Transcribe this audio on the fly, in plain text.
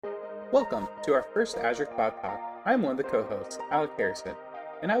Welcome to our first Azure Cloud Talk. I'm one of the co-hosts, Alec Harrison,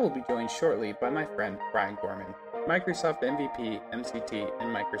 and I will be joined shortly by my friend Brian Gorman, Microsoft MVP, MCT,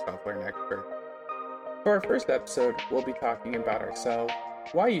 and Microsoft Learn Expert. For our first episode, we'll be talking about ourselves,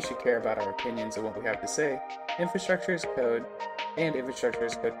 why you should care about our opinions and what we have to say, infrastructure as code, and infrastructure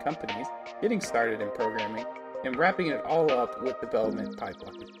as code companies, getting started in programming, and wrapping it all up with development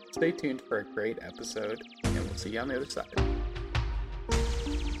pipeline. Stay tuned for a great episode, and we'll see you on the other side.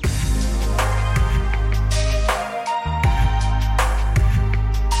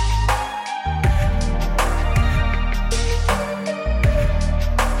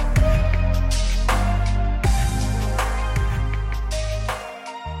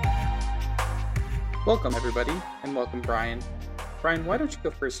 Welcome, everybody, and welcome, Brian. Brian, why don't you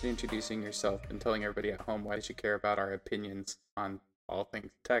go first in introducing yourself and telling everybody at home why did you care about our opinions on all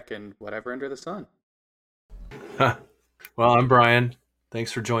things tech and whatever under the sun? Well, I'm Brian.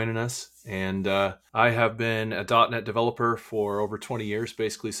 Thanks for joining us. And I have been a .NET developer for over 20 years,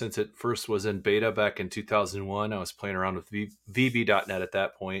 basically since it first was in beta back in 2001. I was playing around with VB.NET at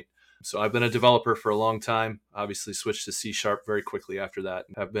that point. So I've been a developer for a long time, obviously switched to C# very quickly after that.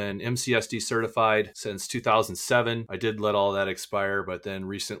 I've been MCSD certified since 2007. I did let all that expire, but then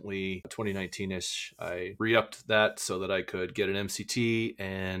recently, 2019-ish, I re-upped that so that I could get an MCT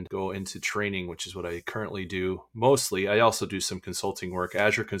and go into training, which is what I currently do mostly. I also do some consulting work.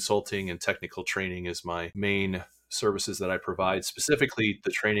 Azure consulting and technical training is my main services that I provide. Specifically,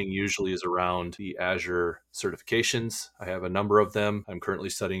 the training usually is around the Azure certifications. I have a number of them. I'm currently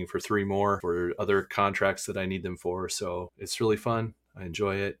studying for 3 more for other contracts that I need them for. So it's really fun. I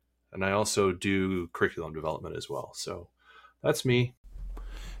enjoy it. And I also do curriculum development as well. So that's me.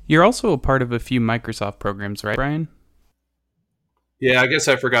 You're also a part of a few Microsoft programs, right, Brian? Yeah, I guess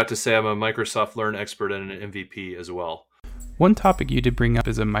I forgot to say I'm a Microsoft Learn Expert and an MVP as well. One topic you did bring up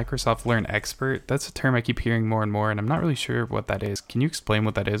is a Microsoft Learn Expert. That's a term I keep hearing more and more, and I'm not really sure what that is. Can you explain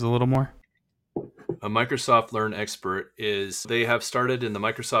what that is a little more? A Microsoft Learn Expert is, they have started in the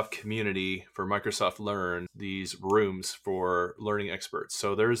Microsoft community for Microsoft Learn these rooms for learning experts.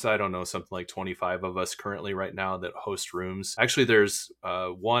 So there's, I don't know, something like 25 of us currently right now that host rooms. Actually, there's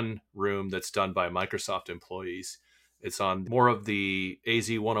one room that's done by Microsoft employees. It's on more of the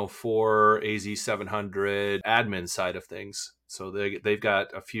AZ-104, AZ-700 admin side of things. So they've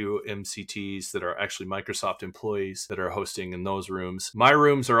got a few MCTs that are actually Microsoft employees that are hosting in those rooms. My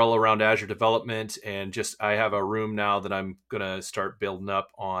rooms are all around Azure development, and just I have a room now that I'm going to start building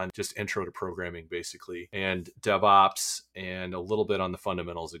up on just intro to programming, basically, and DevOps, and a little bit on the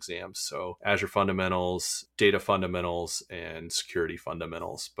fundamentals exams. So Azure fundamentals, data fundamentals, and security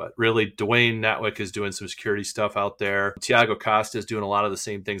fundamentals. But really, Dwayne Natwick is doing some security stuff out there. Tiago Costa is doing a lot of the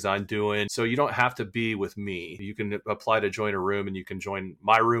same things I'm doing. So you don't have to be with me. You can apply to join a room, and you can join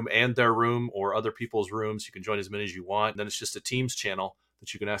my room and their room or other people's rooms. You can join as many as you want. And then it's just a Teams channel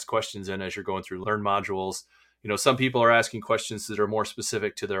that you can ask questions in as you're going through Learn modules. You know, some people are asking questions that are more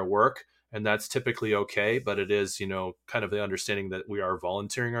specific to their work, and that's typically okay, but it is, you know, kind of the understanding that we are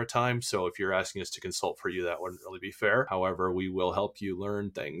volunteering our time. So if you're asking us to consult for you, that wouldn't really be fair. However, we will help you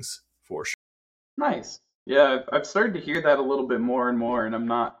learn things for sure. Nice. Yeah, I've started to hear that a little bit more and more, and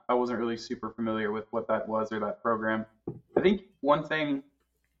I wasn't really super familiar with what that was or that program. I think one thing,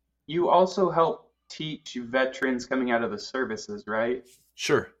 you also help teach veterans coming out of the services, right?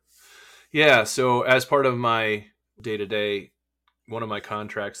 Sure. Yeah. So as part of my day-to-day, one of my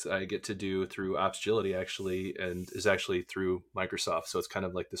contracts I get to do through Opsgility actually, and is actually through Microsoft. So it's kind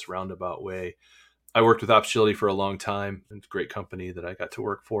of like this roundabout way. I worked with Opsgility for a long time. It's a great company that I got to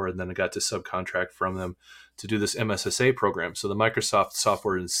work for, and then I got to subcontract from them to do this MSSA program. So the Microsoft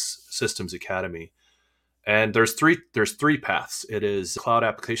Software and Systems Academy. And there's three paths. It is cloud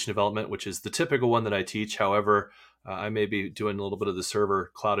application development, which is the typical one that I teach. However, I may be doing a little bit of the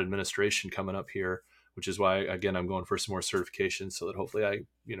server cloud administration coming up here, which is why, again, I'm going for some more certifications so that hopefully I,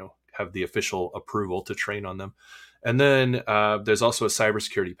 have the official approval to train on them. And then there's also a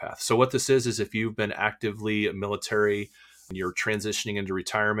cybersecurity path. So what this is if you've been actively military and you're transitioning into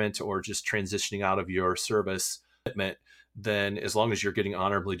retirement or just transitioning out of your service commitment, then as long as you're getting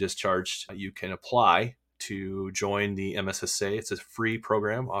honorably discharged, you can apply to join the MSSA. It's a free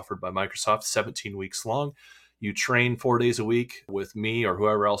program offered by Microsoft, 17 weeks long. You train 4 days a week with me or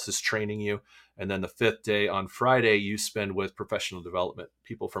whoever else is training you. And then the 5th day on Friday, you spend with professional development,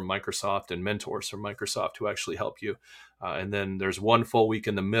 people from Microsoft and mentors from Microsoft who actually help you. And then there's 1 full week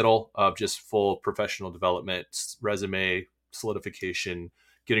in the middle of just full professional development, resume solidification,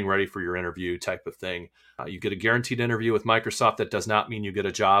 getting ready for your interview type of thing. You get a guaranteed interview with Microsoft. That does not mean you get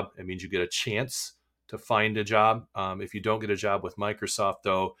a job. It means you get a chance to find a job. If you don't get a job with Microsoft,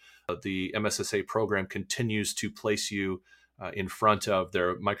 though, the MSSA program continues to place you in front of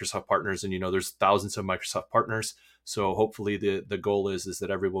their Microsoft partners. And, there's thousands of Microsoft partners. So hopefully the goal is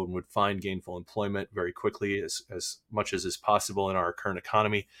that everyone would find gainful employment very quickly, as much as is possible in our current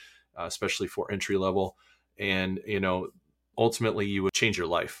economy, especially for entry level. And, ultimately you would change your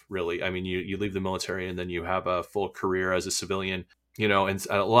life, really. I mean, you leave the military and then you have a full career as a civilian, and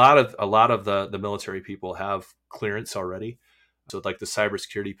a lot of the military people have clearance already. So like the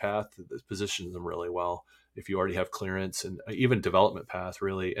cybersecurity path, it positions them really well if you already have clearance, and even development path,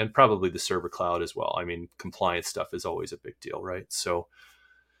 really, and probably the server cloud as well. I mean, compliance stuff is always a big deal, right? So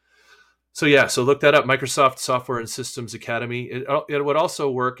look that up, Microsoft Software and Systems Academy. It would also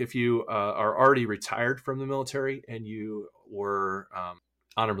work if you are already retired from the military and you were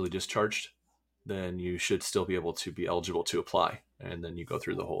honorably discharged. Then you should still be able to be eligible to apply. And then you go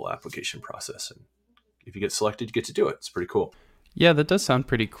through the whole application process. And if you get selected, you get to do it. It's pretty cool. Yeah, that does sound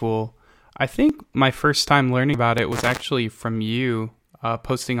pretty cool. I think my first time learning about it was actually from you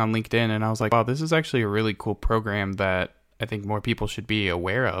posting on LinkedIn. And I was like, wow, this is actually a really cool program that I think more people should be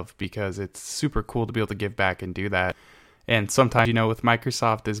aware of, because it's super cool to be able to give back and do that. And sometimes, with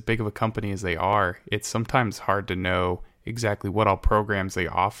Microsoft, as big of a company as they are, it's sometimes hard to know exactly what all programs they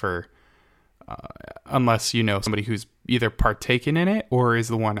offer, unless somebody who's either partaken in it or is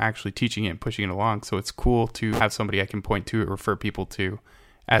the one actually teaching it and pushing it along. So it's cool to have somebody I can point to or refer people to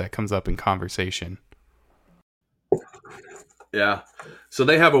as that comes up in conversation. Yeah. So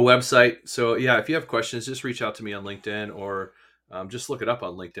they have a website. So yeah, if you have questions, just reach out to me on LinkedIn, or just look it up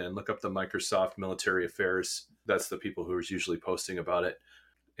on LinkedIn. Look up the Microsoft Military Affairs. That's the people who are usually posting about it.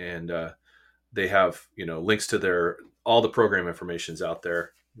 And they have, links to all the program information's out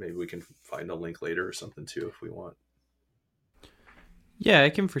there. Maybe we can find a link later or something too, if we want. Yeah, I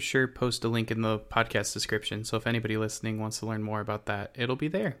can for sure post a link in the podcast description. So if anybody listening wants to learn more about that, it'll be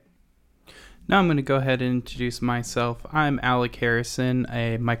there. Now I'm going to go ahead and introduce myself. I'm Alec Harrison,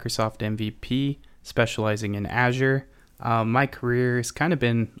 a Microsoft MVP specializing in Azure. My career has kind of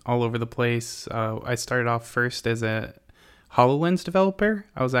been all over the place. I started off first as a HoloLens developer.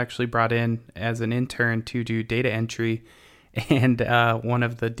 I was actually brought in as an intern to do data entry. And one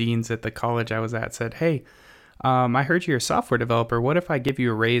of the deans at the college I was at said, hey, I heard you're a software developer. What if I give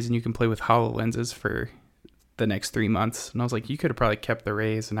you a raise and you can play with HoloLenses for the next 3 months? And I was like, you could have probably kept the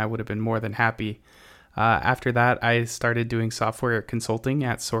raise and I would have been more than happy. After that, I started doing software consulting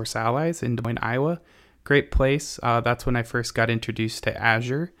at Source Allies in Des Moines, Iowa. Great place. That's when I first got introduced to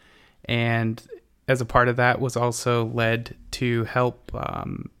Azure. And as a part of that was also led to help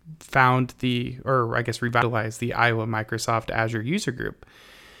revitalize the Iowa Microsoft Azure user group.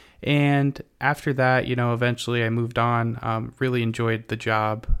 And after that, eventually I moved on, really enjoyed the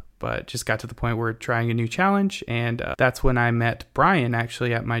job, but just got to the point where trying a new challenge. And that's when I met Brian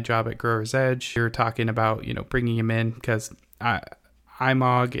actually at my job at Grower's Edge. We were talking about, bringing him in because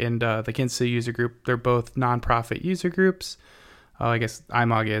IMOG and the Kansas City user group, they're both nonprofit user groups. I guess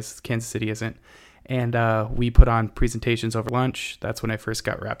IMOG is, Kansas City isn't. And we put on presentations over lunch. That's when I first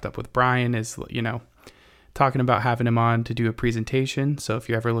got wrapped up with Brian, is, talking about having him on to do a presentation. So if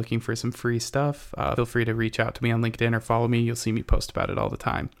you're ever looking for some free stuff, feel free to reach out to me on LinkedIn or follow me. You'll see me post about it all the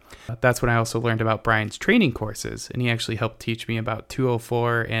time. That's when I also learned about Brian's training courses. And he actually helped teach me about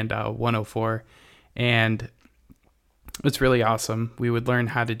 204 and 104. And it's really awesome. We would learn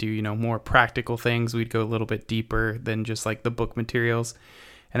how to do, more practical things. We'd go a little bit deeper than just like the book materials.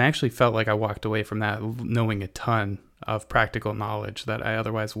 And I actually felt like I walked away from that knowing a ton of practical knowledge that I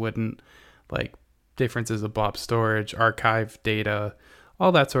otherwise wouldn't, like differences of blob storage, archive data,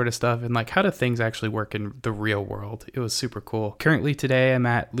 all that sort of stuff, and like how do things actually work in the real world. It was super cool. Currently today I'm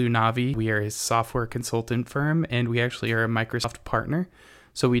at Lunavi. We are a software consultant firm, and we actually are a Microsoft partner.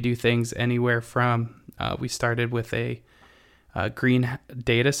 So we do things anywhere from, we started with a green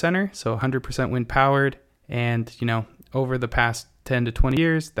data center, so 100% wind powered, and over the past 10 to 20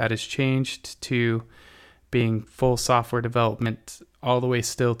 years, that has changed to being full software development, all the way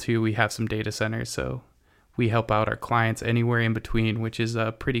still to we have some data centers. So we help out our clients anywhere in between, which is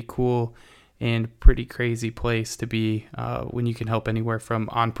a pretty cool and pretty crazy place to be when you can help anywhere from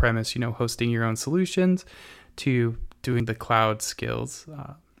on-premise, hosting your own solutions, to doing the cloud skills.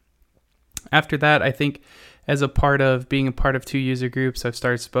 After that, I think as being a part of 2 user groups, I've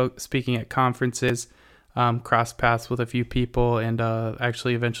started speaking at conferences, crossed paths with a few people, and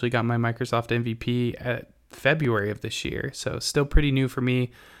actually eventually got my Microsoft MVP at February of this year. So still pretty new for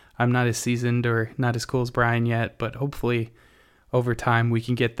me. I'm not as seasoned or not as cool as Brian yet, but hopefully over time we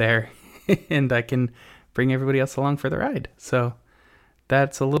can get there and I can bring everybody else along for the ride. So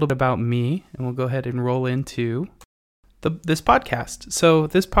that's a little bit about me, and we'll go ahead and roll into this podcast. So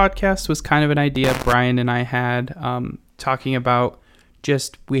this podcast was kind of an idea Brian and I had, talking about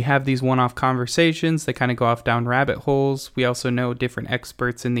just we have these one-off conversations that kind of go off down rabbit holes. We also know different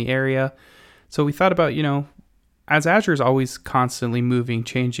experts in the area. So we thought about, as Azure is always constantly moving,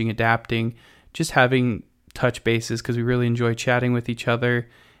 changing, adapting, just having touch bases because we really enjoy chatting with each other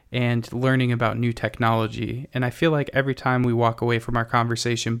and learning about new technology. And I feel like every time we walk away from our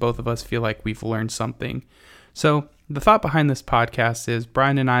conversation, both of us feel like we've learned something. So the thought behind this podcast is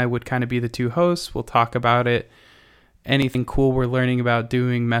Brian and I would kind of be the two hosts. We'll talk about it, anything cool we're learning about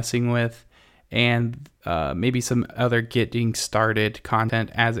doing, messing with, and maybe some other getting started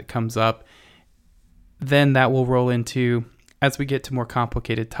content as it comes up. Then that will roll into, as we get to more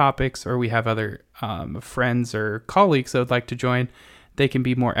complicated topics, or we have other friends or colleagues that would like to join, they can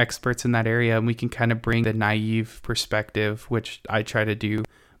be more experts in that area, and we can kind of bring the naive perspective, which I try to do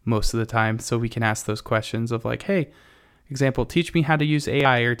most of the time, so we can ask those questions of like, hey, example, teach me how to use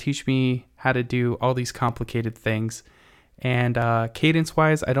AI, or teach me how to do all these complicated things. And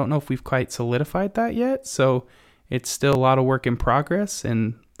cadence-wise, I don't know if we've quite solidified that yet, so it's still a lot of work in progress,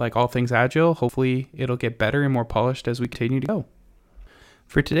 and like all things Agile, hopefully it'll get better and more polished as we continue to go.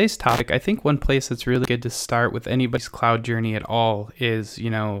 For today's topic, I think one place that's really good to start with anybody's cloud journey at all is,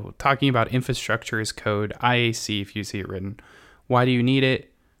 talking about infrastructure as code, IAC if you see it written. Why do you need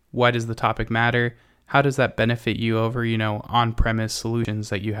it? Why does the topic matter? How does that benefit you over, on-premise solutions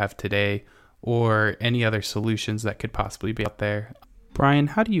that you have today, or any other solutions that could possibly be out there? Brian,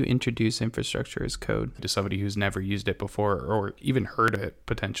 how do you introduce infrastructure as code to somebody who's never used it before or even heard of it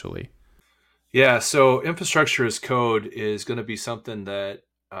potentially? Yeah, so infrastructure as code is going to be something that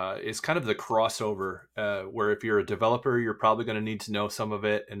is kind of the crossover, where if you're a developer, you're probably going to need to know some of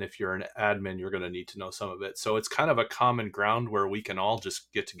it. And if you're an admin, you're going to need to know some of it. So it's kind of a common ground where we can all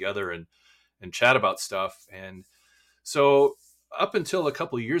just get together and chat about stuff. And so up until a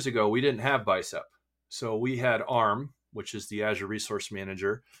couple of years ago, we didn't have Bicep. So we had ARM, which is the Azure Resource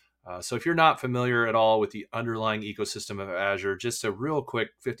Manager. So if you're not familiar at all with the underlying ecosystem of Azure, just a real quick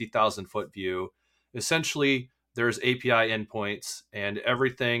 50,000 foot view. Essentially, there's API endpoints, and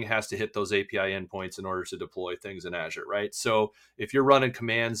everything has to hit those API endpoints in order to deploy things in Azure, right? So if you're running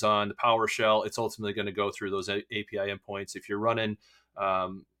commands on the PowerShell, it's ultimately going to go through those API endpoints. If you're running,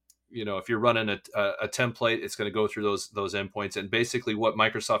 if you're running a template, it's going to go through those endpoints. And basically, what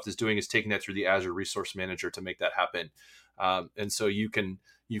Microsoft is doing is taking that through the Azure Resource Manager to make that happen. And so you can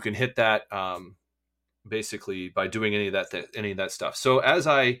hit that basically by doing any of that stuff. So as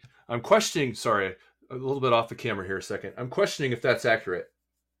I'm questioning, sorry, a little bit off the camera here a second. I'm questioning if that's accurate.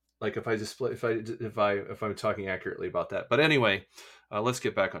 Like if I'm talking accurately about that. But anyway, let's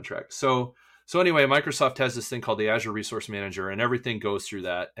get back on track. So anyway, Microsoft has this thing called the Azure Resource Manager, and everything goes through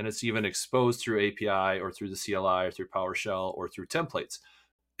that, and it's even exposed through API or through the CLI or through PowerShell or through templates.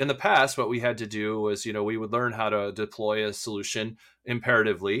 In the past, what we had to do was, we would learn how to deploy a solution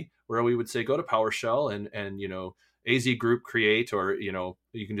imperatively, where we would say, go to PowerShell and AZ group create, or,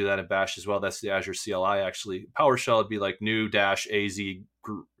 you can do that in Bash as well. That's the Azure CLI, actually. PowerShell would be like new dash AZ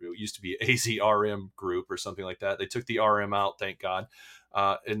group. It used to be AZ RM group or something like that. They took the RM out, thank God.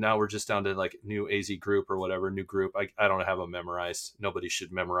 And now we're just down to like new AZ group or whatever, new group. I don't have them memorized. Nobody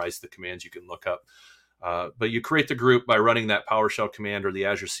should memorize the commands you can look up. But you create the group by running that PowerShell command or the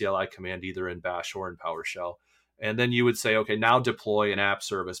Azure CLI command, either in Bash or in PowerShell. And then you would say, okay, now deploy an app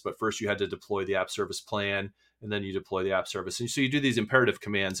service. But first you had to deploy the app service plan, and then you deploy the app service. And so you do these imperative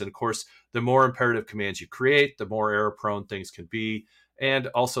commands. And of course, the more imperative commands you create, the more error prone things can be. And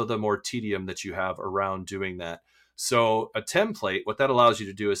also the more tedium that you have around doing that. So a template, what that allows you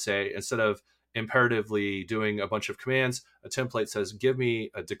to do is say, instead of imperatively doing a bunch of commands, a template says, give me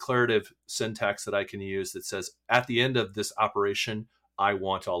a declarative syntax that I can use that says, at the end of this operation, I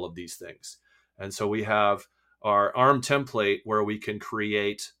want all of these things. And so we have our ARM template where we can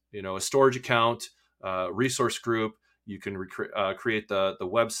create, a storage account, resource group. You can create the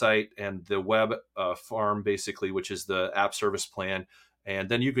website and the web farm, basically, which is the app service plan. And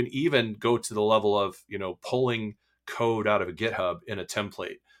then you can even go to the level of, pulling code out of a GitHub in a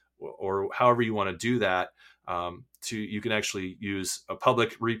template, or however you want to do that. You can actually use a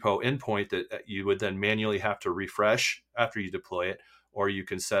public repo endpoint that you would then manually have to refresh after you deploy it, or you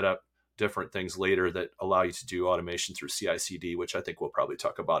can set up different things later that allow you to do automation through CI/CD, which I think we'll probably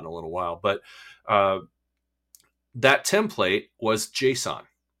talk about in a little while. But that template was JSON.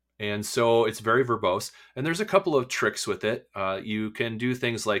 And so it's very verbose. And there's a couple of tricks with it. You can do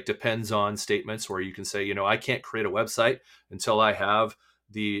things like depends on statements, where you can say, I can't create a website until I have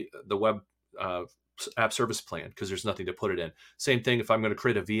the web app service plan because there's nothing to put it in. Same thing if I'm going to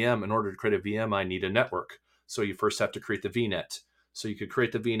create a VM. In order to create a VM, I need a network. So you first have to create the VNet. So you could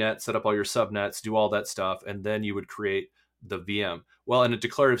create the VNet, set up all your subnets, do all that stuff, and then you would create the VM. Well, in a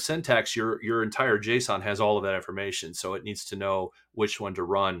declarative syntax, your entire JSON has all of that information. So it needs to know which one to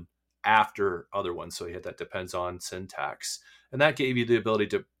run after other ones. So that depends on syntax. And that gave you the ability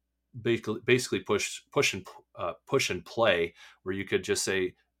to basically push and play, where you could just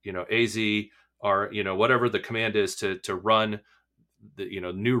say, AZ, or whatever the command is to run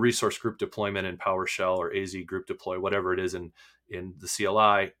the new resource group deployment in PowerShell, or AZ group deploy, whatever it is in the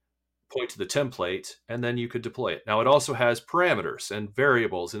CLI, point to the template, and then you could deploy it. Now it also has parameters and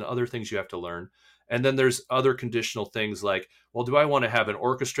variables and other things you have to learn. And then there's other conditional things like, well, do I want to have an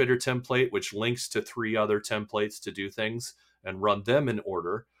orchestrator template which links to 3 other templates to do things and run them in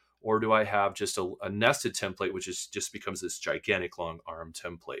order? Or do I have just a nested template, which just becomes this gigantic long ARM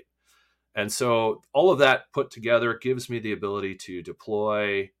template? And so all of that put together gives me the ability to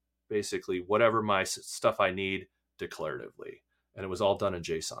deploy basically whatever my stuff I need declaratively. And it was all done in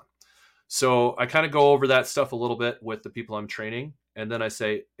JSON. So I kind of go over that stuff a little bit with the people I'm training. And then I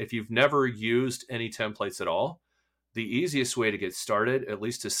say, if you've never used any templates at all, the easiest way to get started, at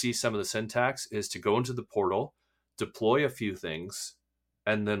least to see some of the syntax, is to go into the portal, deploy a few things,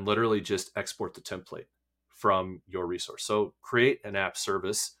 and then literally just export the template from your resource. So create an app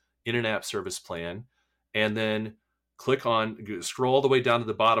service in an app service plan, and then scroll all the way down to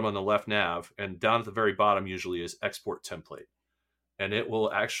the bottom on the left nav, and down at the very bottom usually is export template. And it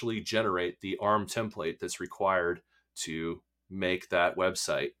will actually generate the ARM template that's required to make that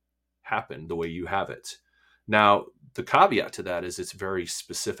website happen the way you have it. Now, the caveat to that is it's very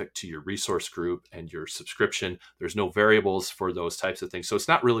specific to your resource group and your subscription. There's no variables for those types of things. So it's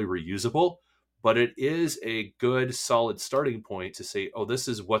not really reusable, but it is a good, solid starting point to say, oh, this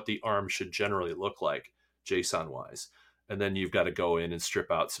is what the ARM should generally look like JSON-wise. And then you've got to go in and strip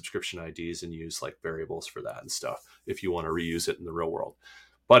out subscription IDs and use like variables for that and stuff if you want to reuse it in the real world.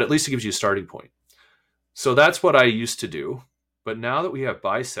 But at least it gives you a starting point. So that's what I used to do. But now that we have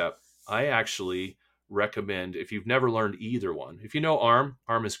Bicep, I actually recommend, if you've never learned either one, if you know ARM,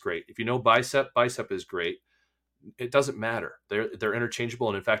 ARM is great. If you know Bicep, Bicep is great. It doesn't matter. They're interchangeable.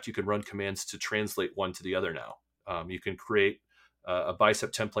 And in fact, you can run commands to translate one to the other now. You can create a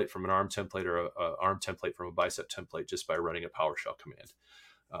Bicep template from an ARM template, or a ARM template from a Bicep template just by running a PowerShell command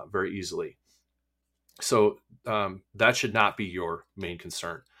very easily. So that should not be your main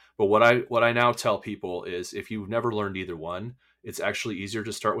concern. But what I now tell people is, if you've never learned either one, it's actually easier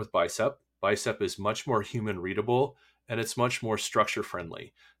to start with Bicep. Bicep is much more human readable, and it's much more structure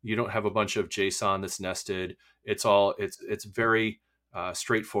friendly. You don't have a bunch of JSON that's nested. It's very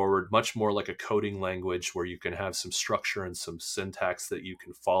straightforward, much more like a coding language where you can have some structure and some syntax that you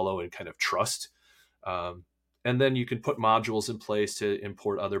can follow and kind of trust. And then you can put modules in place to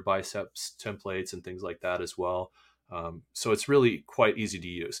import other Biceps templates and things like that as well. So it's really quite easy to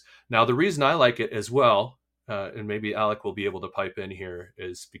use. Now, the reason I like it as well, and maybe Alec will be able to pipe in here,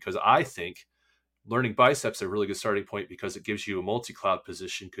 is because I think learning Biceps is a really good starting point, because it gives you a multi-cloud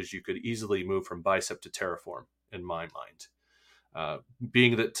position, because you could easily move from Bicep to Terraform in my mind.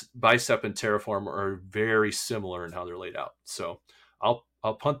 Being that Bicep and Terraform are very similar in how they're laid out. So I'll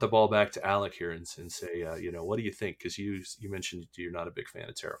punt the ball back to Alec here and say, what do you think? Because you mentioned you're not a big fan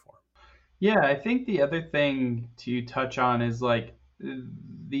of Terraform. Yeah, I think the other thing to touch on is like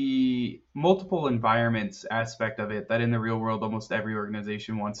the multiple environments aspect of it, that in the real world almost every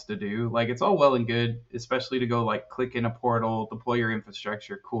organization wants to do. Like, it's all well and good, especially to go like click in a portal, deploy your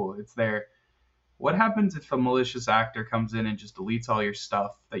infrastructure, cool, it's there. What happens if a malicious actor comes in and just deletes all your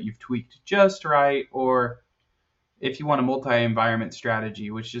stuff that you've tweaked just right? Or if you want a multi-environment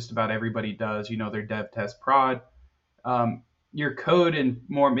strategy, which just about everybody does, their dev, test, prod, your code and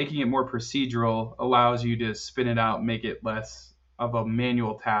making it more procedural allows you to spin it out, make it less of a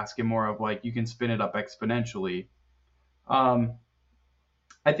manual task and more of like you can spin it up exponentially.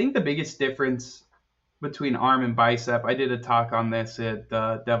 I think the biggest difference between ARM and Bicep, I did a talk on this at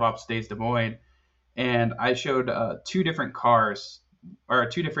DevOps Days Des Moines, and I showed 2 different cars, or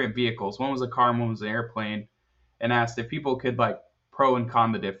 2 different vehicles. One was a car and one was an airplane, and asked if people could like pro and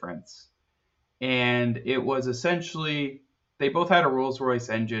con the difference. And it was essentially, they both had a Rolls-Royce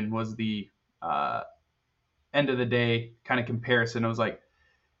engine, was the end of the day kind of comparison. It was like,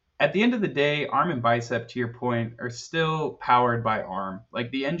 at the end of the day, ARM and Bicep, to your point, are still powered by ARM.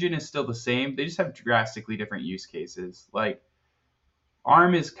 Like, the engine is still the same. They just have drastically different use cases. Like,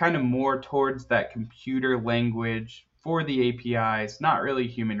 ARM is kind of more towards that computer language for the APIs, not really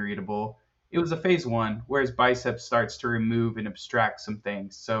human readable. it was a phase one, whereas Bicep starts to remove and abstract some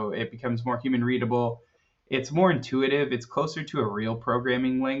things. So it becomes more human readable. It's more intuitive. It's closer to a real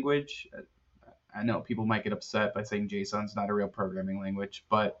programming language. I know people might get upset by saying JSON's not a real programming language,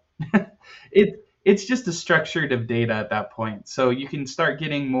 but it's just a structured of data at that point. So you can start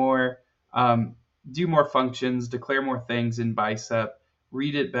getting more, um, do more functions, declare more things in Bicep,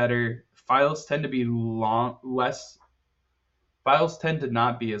 read it better. Files tend to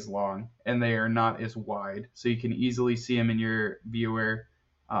not be as long and they are not as wide, so you can easily see them in your viewer.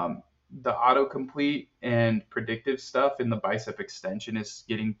 The autocomplete and predictive stuff in the Bicep extension is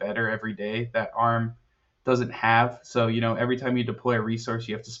getting better every day that ARM doesn't have. So, every time you deploy a resource,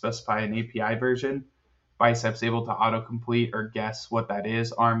 you have to specify an API version. Bicep's able to autocomplete or guess what that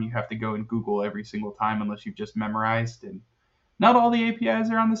is. ARM, you have to go and Google every single time unless you've just memorized. And not all the APIs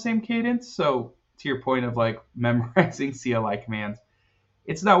are on the same cadence. So, to your point of like memorizing CLI commands,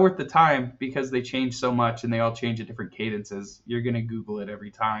 it's not worth the time because they change so much and they all change at different cadences. You're going to Google it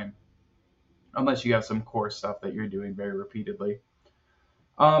every time unless you have some core stuff that you're doing very repeatedly.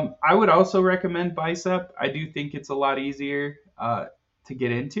 I would also recommend Bicep. I do think it's a lot easier to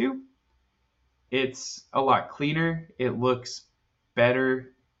get into. It's a lot cleaner. It looks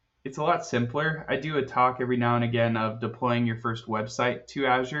better. It's a lot simpler. I do a talk every now and again of deploying your first website to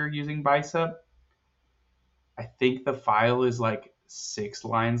Azure using Bicep. I think the file is like 6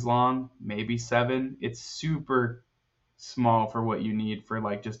 lines long, maybe 7. It's super small for what you need for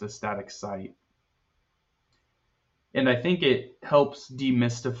like just a static site. And I think it helps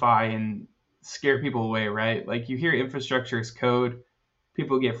demystify and scare people away, right? Like you hear infrastructure as code,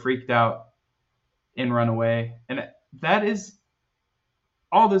 people get freaked out and run away. And that is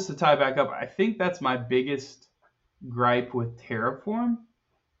all this to tie back up. I think that's my biggest gripe with Terraform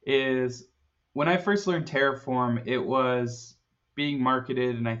is when I first learned Terraform, it was being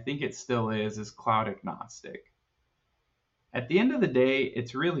marketed, and I think it still is, as cloud agnostic. At the end of the day,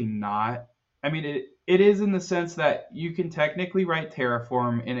 it's really not. I mean, it is in the sense that you can technically write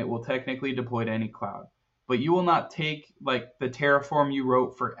Terraform and it will technically deploy to any cloud. But you will not take like the Terraform you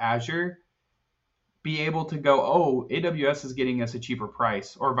wrote for Azure, be able to go, oh, AWS is getting us a cheaper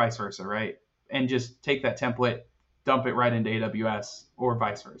price, or vice versa, right? And just take that template, dump it right into AWS, or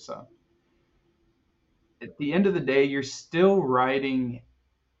vice versa. At the end of the day, you're still writing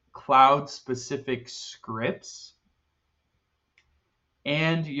cloud specific scripts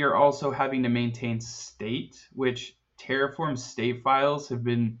and you're also having to maintain state, which Terraform state files have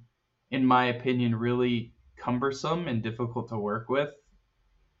been, in my opinion, really cumbersome and difficult to work with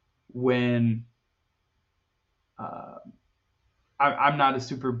when uh, I'm not a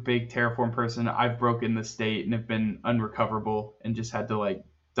super big Terraform person. I've broken the state and have been unrecoverable and just had to like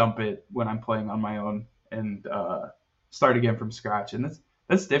dump it when I'm playing on my own and start again from scratch. And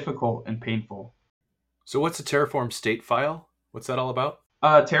that's difficult and painful. So what's a Terraform state file? What's that all about?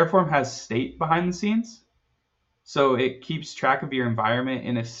 Terraform has state behind the scenes, so it keeps track of your environment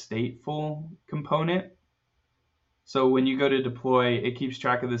in a stateful component. So when you go to deploy, it keeps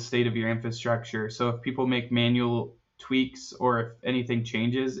track of the state of your infrastructure. So if people make manual tweaks or if anything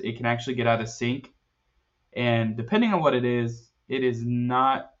changes, it can actually get out of sync. And depending on what it is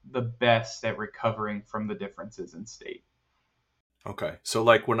not the best at recovering from the differences in state. Okay. So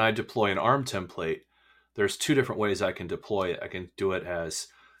like when I deploy an ARM template, there's two different ways I can deploy it. I can do it as,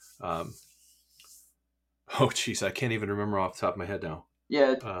 um, oh geez, I can't even remember off the top of my head now.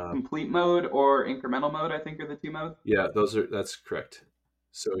 Yeah, complete mode or incremental mode, I think, are the two modes. Yeah, that's correct.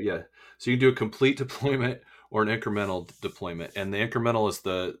 So yeah, so you can do a complete deployment or an incremental deployment, and the incremental is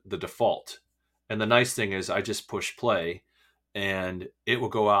the default. And the nice thing is, I just push play, and it will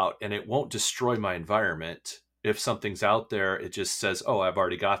go out, and it won't destroy my environment. If something's out there, it just says, "Oh, I've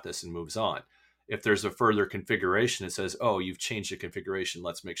already got this," and moves on. If there's a further configuration, it says, "Oh, you've changed the configuration.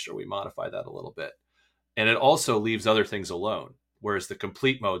 Let's make sure we modify that a little bit." And it also leaves other things alone. Whereas the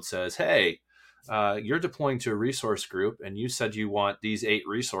complete mode says, "Hey, you're deploying to a resource group and you said you want these 8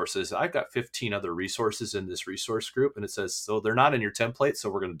 resources. I've got 15 other resources in this resource group." And it says, "So they're not in your template, so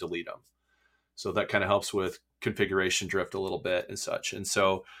we're going to delete them." So that kind of helps with configuration drift a little bit and such. And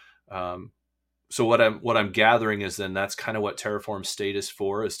so, so what I'm gathering is then that's kind of what Terraform state is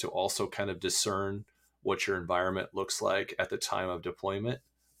for, is to also kind of discern what your environment looks like at the time of deployment.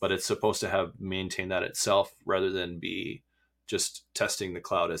 But it's supposed to have maintain that itself rather than be just testing the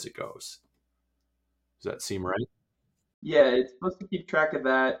cloud as it goes. Does that seem right? Yeah, it's supposed to keep track of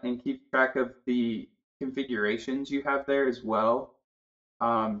that and keep track of the configurations you have there as well.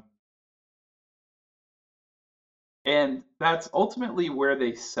 Um, and that's ultimately where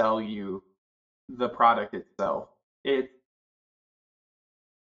they sell you the product itself. It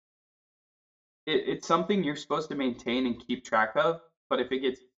it's something you're supposed to maintain and keep track of, but if it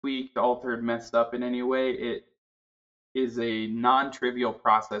gets tweaked, altered, messed up in any way, it is a non-trivial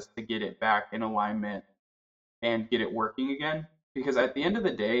process to get it back in alignment and get it working again. Because at the end of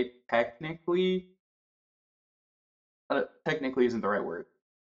the day, technically isn't the right word.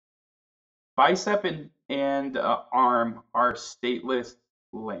 Bicep and ARM are stateless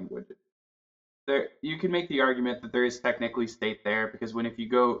languages. There, you can make the argument that there is technically state there because if you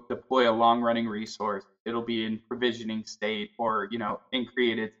go deploy a long running resource, it'll be in provisioning state or in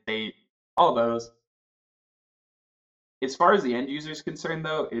created state, all those. As far as the end user is concerned,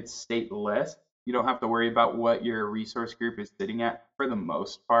 though, it's stateless. You don't have to worry about what your resource group is sitting at for the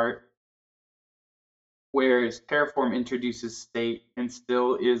most part. Whereas Terraform introduces state and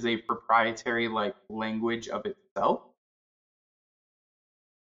still is a proprietary like language of itself.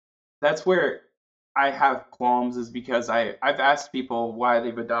 That's where I have qualms is because I've asked people why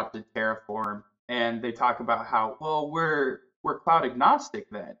they've adopted Terraform and they talk about how, well, we're cloud agnostic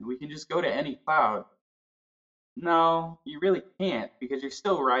then. We can just go to any cloud. No, you really can't because you're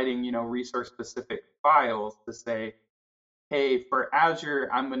still writing, resource specific files to say, hey, for Azure,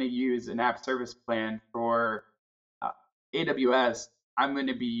 I'm going to use an app service plan. For uh, AWS, I'm going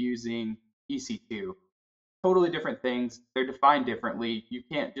to be using EC2. Totally different things. They're defined differently. You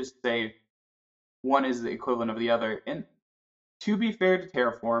can't just say one is the equivalent of the other. And to be fair to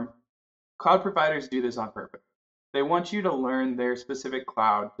Terraform, cloud providers do this on purpose. They want you to learn their specific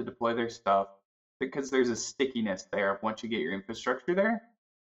cloud to deploy their stuff because there's a stickiness there once you get your infrastructure there.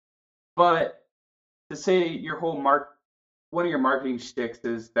 But to say one of your marketing shticks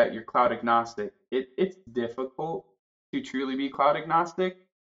is that you're cloud agnostic, it's difficult to truly be cloud agnostic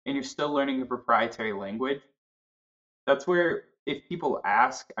and you're still learning a proprietary language. That's where if people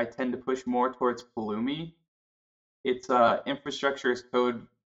ask, I tend to push more towards Pulumi. It's infrastructure as code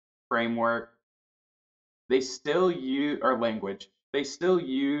framework. They still use our language. They still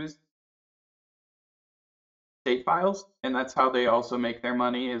use state files, and that's how they also make their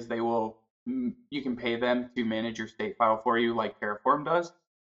money. Is you can pay them to manage your state file for you, like Terraform does.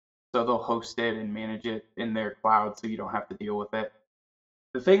 So they'll host it and manage it in their cloud, so you don't have to deal with it.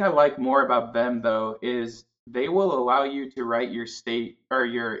 The thing I like more about them though is they will allow you to write your state or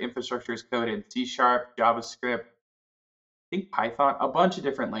your infrastructure as code in C Sharp, JavaScript, I think Python, a bunch of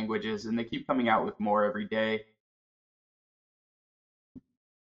different languages, and they keep coming out with more every day.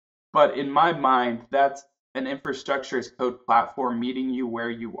 But in my mind, that's an infrastructure as code platform meeting you where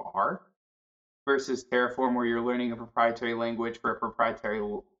you are versus Terraform, where you're learning a proprietary language for a proprietary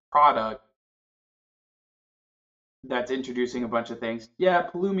product that's introducing a bunch of things. Yeah,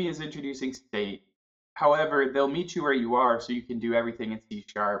 Pulumi is introducing state. However, they'll meet you where you are so you can do everything in C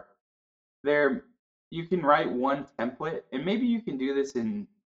Sharp. There, you can write one template, and maybe you can do this in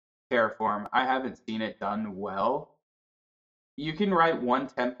Terraform. I haven't seen it done well. You can write one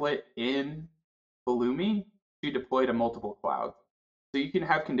template in Pulumi to deploy to multiple clouds. So you can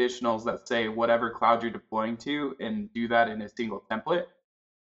have conditionals that say whatever cloud you're deploying to and do that in a single template.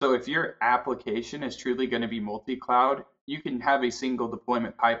 So if your application is truly going to be multi-cloud, you can have a single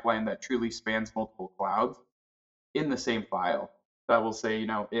deployment pipeline that truly spans multiple clouds in the same file that will say,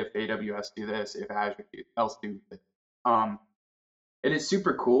 if AWS do this, if Azure else do this. It is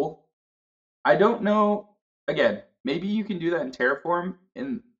super cool. I don't know, again, maybe you can do that in Terraform.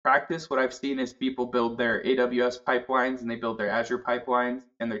 In practice, what I've seen is people build their AWS pipelines and they build their Azure pipelines,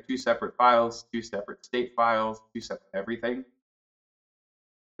 and they're two separate files, two separate state files, two separate everything.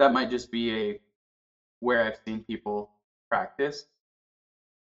 That might just be where I've seen people practice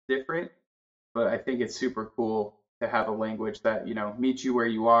different, but I think it's super cool to have a language that, meets you where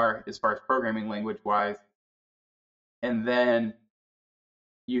you are as far as programming language wise, and then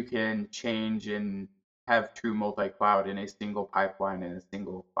you can change and have true multi-cloud in a single pipeline in a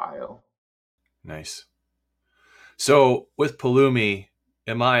single file. Nice. So with Pulumi,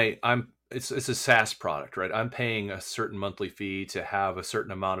 it's a SaaS product, right? I'm paying a certain monthly fee to have a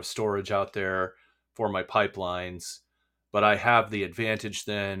certain amount of storage out there for my pipelines, but I have the advantage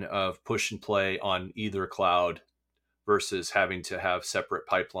then of push and play on either cloud versus having to have separate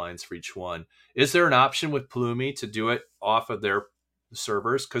pipelines for each one. Is there an option with Pulumi to do it off of their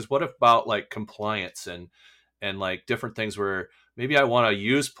servers? Because what about like compliance and like different things where maybe I want to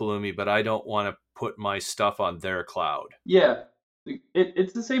use Pulumi, but I don't want to put my stuff on their cloud? Yeah,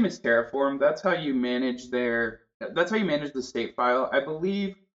 it's the same as Terraform. That's how you manage the state file. I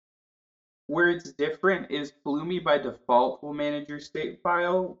believe where it's different is Pulumi by default will manage your state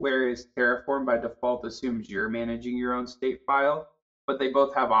file, whereas Terraform by default assumes you're managing your own state file, but they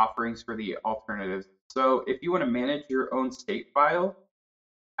both have offerings for the alternatives. So if you want to manage your own state file,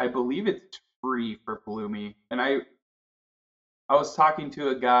 I believe it's free for Pulumi. And I was talking to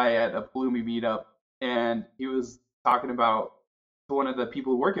a guy at a Pulumi meetup, and he was talking about to one of the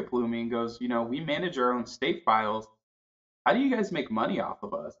people who work at Pulumi and goes, we manage our own state files. How do you guys make money off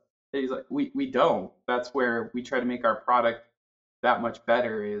of us? And he's like, we don't. That's where we try to make our product that much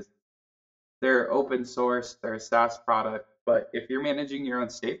better is they're open source, they're a SaaS product, but if you're managing your own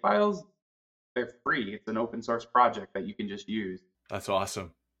state files, they're free. It's an open source project that you can just use. That's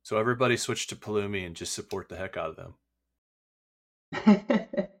awesome. So everybody switch to Pulumi and just support the heck out of them.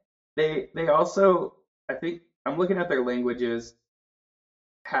 They also, I think I'm looking at their languages.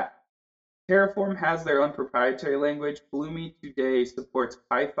 Terraform has their own proprietary language. Pulumi today supports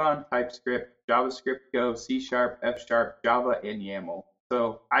Python, TypeScript, JavaScript, Go, C#, F#, Java, and YAML.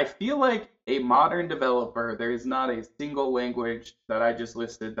 So I feel like a modern developer, there is not a single language that I just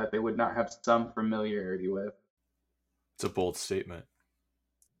listed that they would not have some familiarity with. It's a bold statement.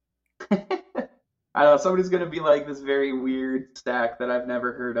 I don't know, somebody's going to be like this very weird stack that I've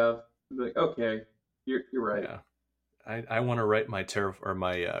never heard of. I'll be like, okay, you're right. Yeah. I want to write my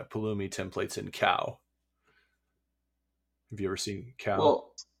Pulumi templates in cow. Have you ever seen cow?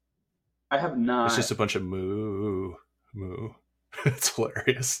 Well, I have not. It's just a bunch of moo. It's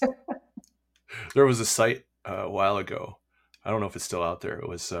hilarious. There was a site a while ago. I don't know if it's still out there. It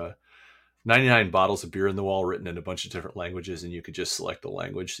was 99 bottles of beer in the wall written in a bunch of different languages, and you could just select the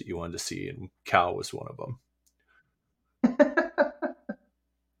language that you wanted to see, and cow was one of them.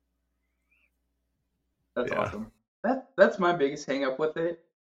 That's awesome. That's my biggest hang up with it.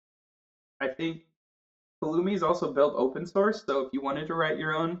 I think Pulumi is also built open source, so if you wanted to write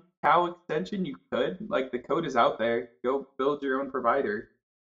your own cow extension, you could. Like the code is out there. Go build your own provider.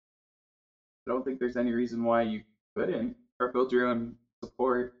 I don't think there's any reason why you couldn't, or build your own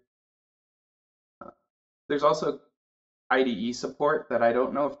support. There's also IDE support that I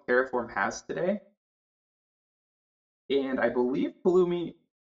don't know if Terraform has today. And I believe Pulumi,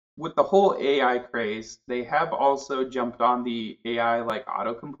 with the whole AI craze, they have also jumped on the AI like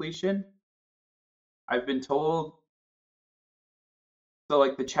auto completion. I've been told, so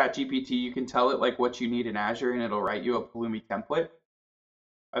like the chat GPT, you can tell it like what you need in Azure and it'll write you a Pulumi template.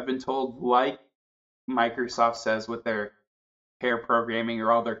 I've been told, like Microsoft says with their pair programming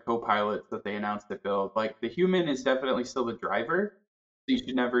or all their co-pilots that they announced to build, like the human is definitely still the driver. So you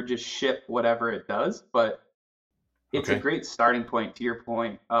should never just ship whatever it does, but it's a great starting point to your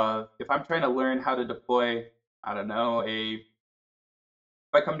point of if I'm trying to learn how to deploy, I don't know, if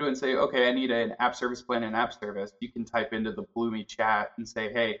I come to it and say, okay, I need an app service plan and app service, you can type into the Pulumi chat and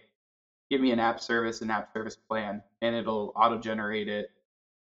say, hey, give me an app service and app service plan, and it'll auto-generate it.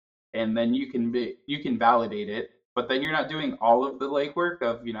 And then you can validate it, but then you're not doing all of the legwork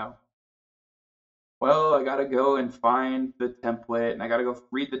of, well, I got to go and find the template and I got to go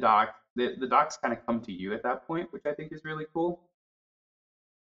read the doc. The docs kind of come to you at that point, which I think is really cool.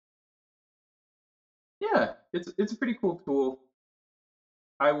 Yeah, it's a pretty cool tool.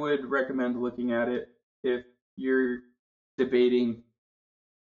 I would recommend looking at it if you're debating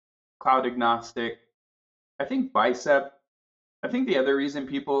cloud agnostic. I think Bicep, I think the other reason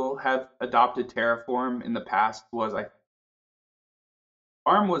people have adopted Terraform in the past was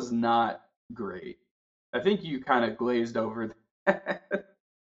ARM was not great. I think you kind of glazed over that.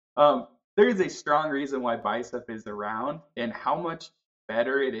 There is a strong reason why Bicep is around and how much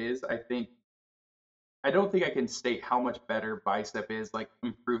better it is. I don't think I can state how much better Bicep is, like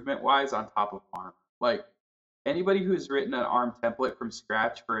improvement wise, on top of ARM. Like anybody who's written an ARM template from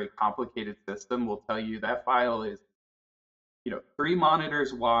scratch for a complicated system will tell you that file is, 3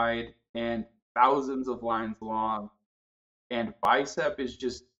 monitors wide and thousands of lines long. And Bicep is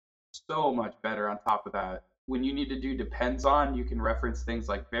just so much better on top of that. When you need to do depends on, you can reference things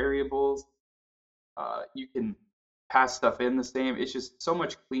like variables. You can pass stuff in the same. It's just so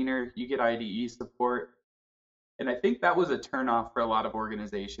much cleaner. You get IDE support. And I think that was a turnoff for a lot of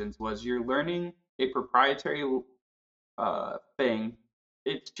organizations was you're learning a proprietary thing.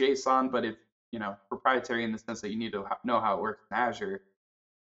 It's JSON, but it's proprietary in the sense that you need to know how it works in Azure.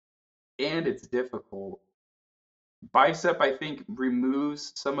 And it's difficult. Bicep, I think,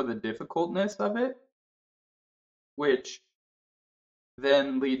 removes some of the difficultness of it, which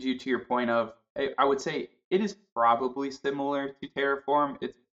then leads you to your point of, I would say it is probably similar to Terraform.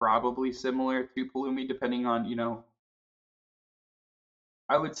 It's probably similar to Pulumi, depending on,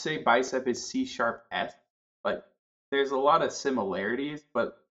 I would say Bicep is C#S. Like, there's a lot of similarities,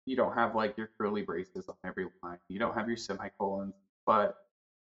 but you don't have like your curly braces on every line. You don't have your semicolons, but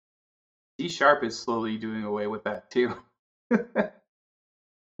C# is slowly doing away with that too.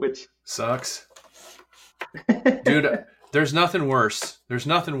 Which sucks. Dude, There's nothing worse. There's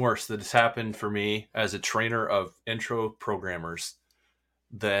nothing worse that has happened for me as a trainer of intro programmers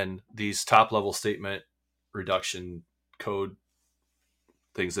than these top level statement reduction code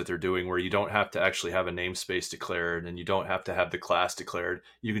things that they're doing, where you don't have to actually have a namespace declared and you don't have to have the class declared.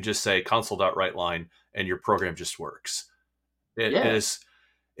 You can just say console.writeLine and your program just works. It Yeah.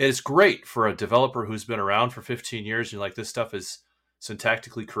 is great for a developer who's been around for 15 years. And you're like, this stuff is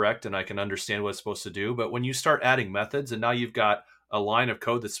syntactically correct and I can understand what it's supposed to do. But when you start adding methods and now you've got a line of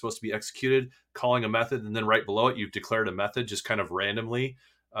code that's supposed to be executed, calling a method, and then right below it, you've declared a method just kind of randomly,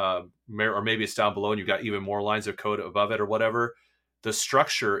 or maybe it's down below and you've got even more lines of code above it or whatever. The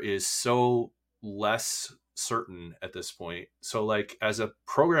structure is so less certain at this point. So like as a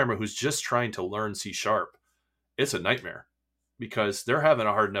programmer who's just trying to learn C#, it's a nightmare because they're having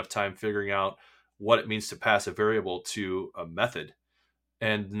a hard enough time figuring out what it means to pass a variable to a method.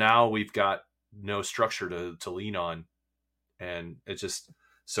 And now we've got no structure to lean on. And it just,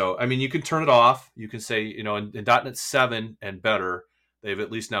 so, I mean, you can turn it off. You can say, in .NET 7 and better, they've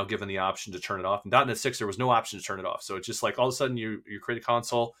at least now given the option to turn it off. In .NET 6, there was no option to turn it off. So it's just like all of a sudden you create a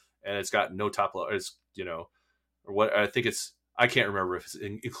console and it's got no top level, it's, or what I think it's, I can't remember if it's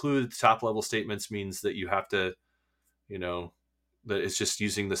include top level statements means that you have to, that it's just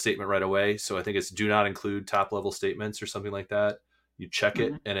using the statement right away. So I think it's do not include top level statements or something like that. You check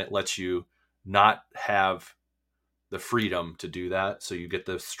it and it lets you not have the freedom to do that. So you get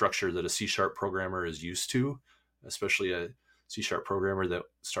the structure that a C# programmer is used to, especially a C# programmer that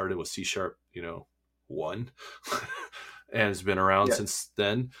started with C#, 1 and has been around since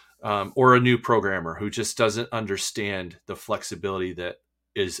then, or a new programmer who just doesn't understand the flexibility that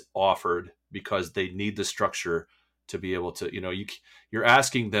is offered because they need the structure to be able to, you're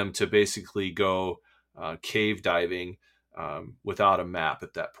asking them to basically go cave diving without a map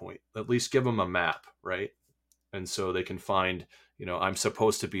at that point. At least give them a map, right? And so they can find, I'm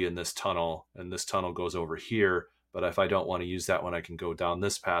supposed to be in this tunnel and this tunnel goes over here. But if I don't want to use that one, I can go down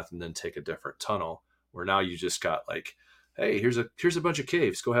this path and then take a different tunnel, where now you just got like, hey, here's a bunch of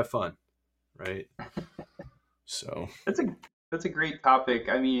caves. Go have fun. Right. So that's a great topic.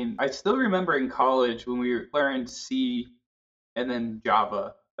 I mean, I still remember in college when we learned C and then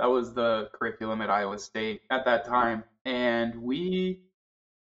Java. That was the curriculum at Iowa State at that time. And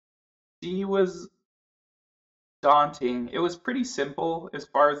C was daunting. It was pretty simple as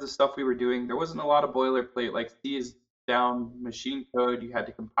far as the stuff we were doing. There wasn't a lot of boilerplate, like C is down machine code. You had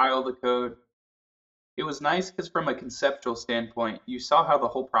to compile the code. It was nice because from a conceptual standpoint, you saw how the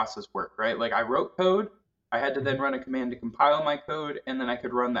whole process worked, right? Like I wrote code, I had to then run a command to compile my code, and then I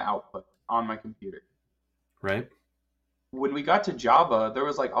could run the output on my computer. Right. When we got to Java, there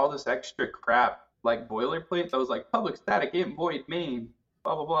was like all this extra crap, like boilerplate that was like public static int void main,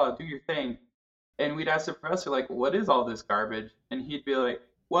 blah, blah, blah, do your thing. And we'd ask the professor, like, what is all this garbage? And he'd be like,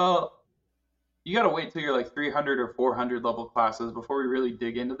 well, you got to wait till you're like 300 or 400 level classes before we really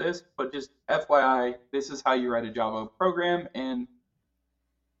dig into this. But just FYI, this is how you write a Java program. And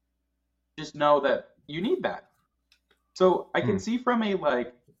just know that you need that. So I can see from a,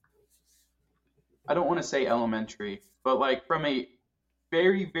 like, I don't want to say elementary, but like from a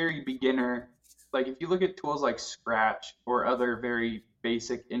very, very beginner, like if you look at tools like Scratch or other very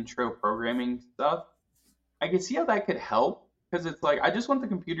basic intro programming stuff, I can see how that could help, because it's like I just want the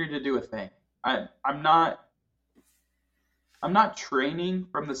computer to do a thing. I'm not training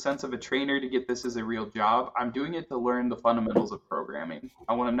from the sense of a trainer to get this as a real job. I'm doing it to learn the fundamentals of programming.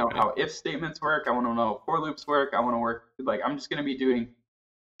 I want to know how if statements work. I want to know how for loops work. I want to work, like, I'm just going to be doing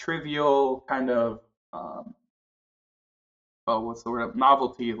trivial kind of what's the word,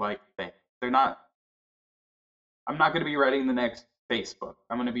 novelty like thing. I'm not going to be writing the next Facebook.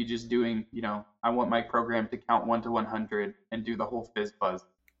 I'm going to be just doing, I want my program to count 1 to 100 and do the whole fizz buzz.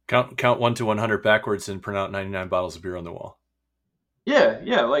 Count 1 to 100 backwards and print out 99 bottles of beer on the wall. Yeah,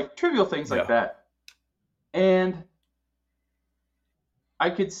 like trivial things like that. And I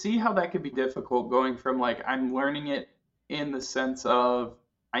could see how that could be difficult, going from like I'm learning it in the sense of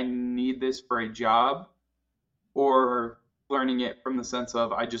I need this for a job, or learning it from the sense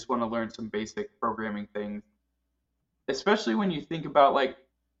of I just want to learn some basic programming things. Especially when you think about like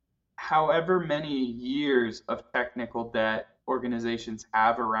however many years of technical debt organizations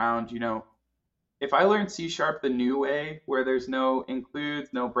have around, if I learn C# the new way, where there's no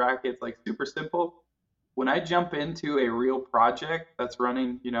includes, no brackets, like super simple, when I jump into a real project that's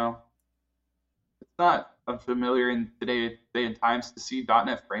running, it's not unfamiliar in today and times to see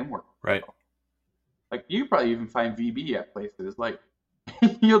 .NET Framework. Right. Like you probably even find VB at places. Like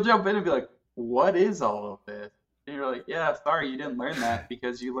you'll jump in and be like, what is all of this? And you're like, yeah, sorry, you didn't learn that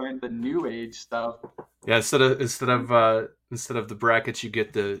because you learned the new age stuff. Yeah, instead of the brackets, you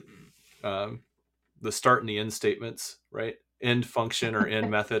get the start and the end statements, right? End function or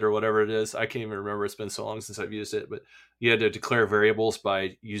end method or whatever it is. I can't even remember. It's been so long since I've used it, but you had to declare variables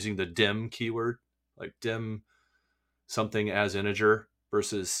by using the dim keyword, like dim something as integer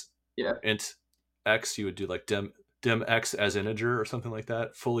versus Yeah. int x. You would do like dim x as integer or something like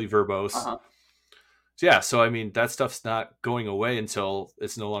that. Fully verbose. Uh-huh. So yeah, so I mean that stuff's not going away until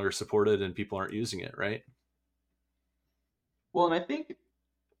it's no longer supported and people aren't using it, right? Well, and I think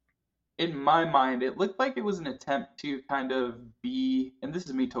in my mind, it looked like it was an attempt to kind of be, and this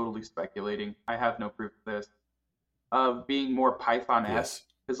is me totally speculating, I have no proof of this, of being more Python-esque. Yes.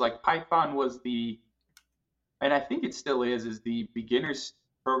 Because like Python was the, and I think it still is the beginner's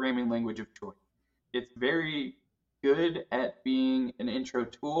programming language of choice. It's very good at being an intro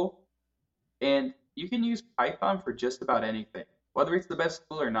tool, and you can use Python for just about anything. Whether it's the best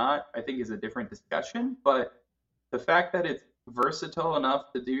tool or not, I think is a different discussion, but the fact that it's versatile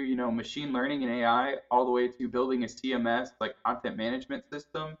enough to do, machine learning and AI all the way to building a CMS, like content management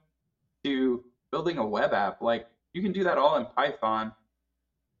system, to building a web app, like you can do that all in Python.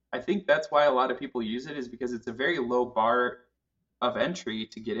 I think that's why a lot of people use it is because it's a very low bar of entry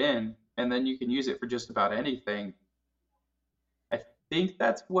to get in, and then you can use it for just about anything. I think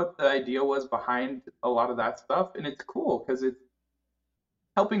that's what the idea was behind a lot of that stuff, and it's cool because it's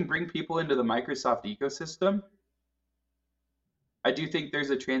helping bring people into the Microsoft ecosystem. I do think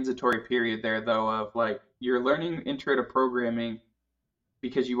there's a transitory period there, though, of like you're learning intro to programming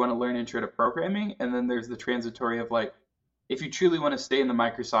because you want to learn intro to programming, and then there's the transitory of like if you truly want to stay in the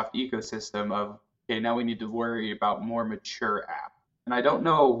Microsoft ecosystem of okay, now we need to worry about more mature app. And I don't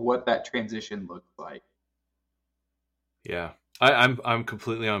know what that transition looks like. Yeah. I'm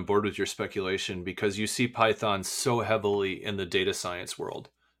completely on board with your speculation because you see Python so heavily in the data science world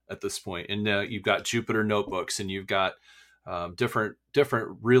at this point, and you've got Jupyter notebooks, and you've got different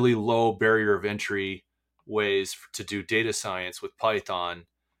really low barrier of entry ways to do data science with Python,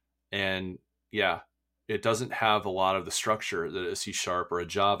 and yeah, it doesn't have a lot of the structure that a C# or a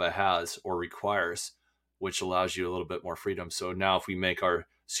Java has or requires, which allows you a little bit more freedom. So now, if we make our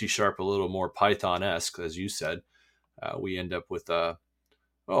C# a little more Python-esque, as you said, we end up with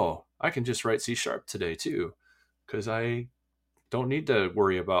oh, I can just write C# today too, because I don't need to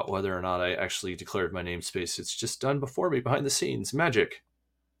worry about whether or not I actually declared my namespace. It's just done before me behind the scenes. Magic,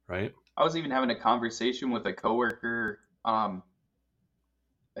 right? I was even having a conversation with a coworker. I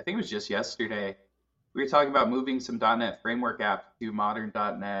think it was just yesterday. We were talking about moving some .NET framework apps to modern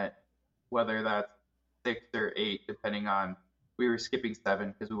 .NET, whether that's 6 or 8, depending on. We were skipping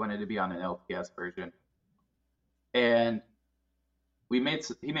 7 because we wanted to be on an LTS version. And he made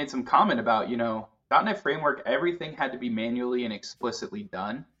some comment about, .NET framework, everything had to be manually and explicitly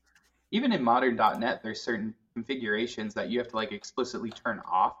done. Even in modern .NET, there's certain configurations that you have to like explicitly turn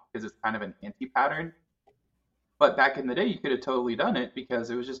off because it's kind of an anti-pattern. But back in the day, you could have totally done it because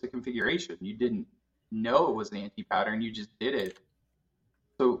it was just a configuration. You didn't know it was an anti-pattern, you just did it.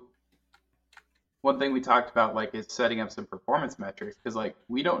 So one thing we talked about like is setting up some performance metrics because like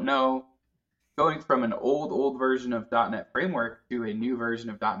we don't know going from an old version of .NET Framework to a new version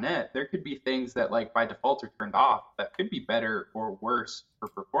of .NET, there could be things that like by default are turned off that could be better or worse for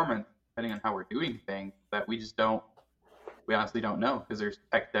performance depending on how we're doing things that we honestly don't know because there's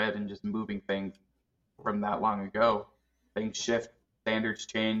tech debt and just moving things from that long ago. Things shift, standards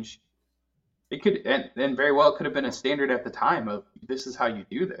change. It could and very well could have been a standard at the time of this is how you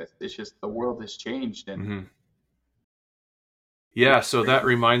do this. It's just the world has changed and Mm-hmm. Yeah, so that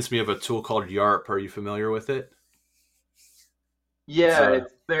reminds me of a tool called YARP. Are you familiar with it? It's yeah,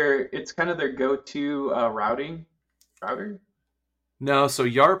 it's kind of their go-to router. No, so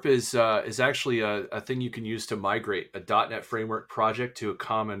YARP is actually a thing you can use to migrate a .NET Framework project to a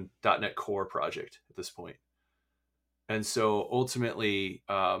common .NET Core project at this point. And so ultimately,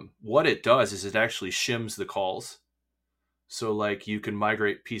 what it does is it actually shims the calls. So like you can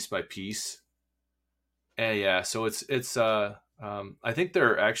migrate piece by piece. And yeah, so I think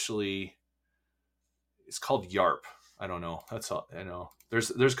they're actually it's called YARP. I don't know. That's all I know.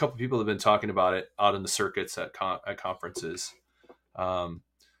 There's a couple people that have been talking about it out in the circuits at conferences. Um,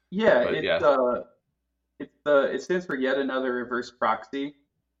 Yeah, but yeah, it stands for yet another reverse proxy.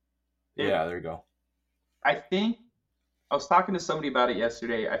 It yeah, there you go. I think I was talking to somebody about it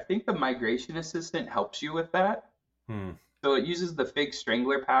yesterday. I think the migration assistant helps you with that. Hmm. So it uses the fig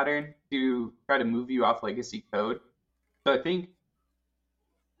strangler pattern to try to move you off legacy code. So I think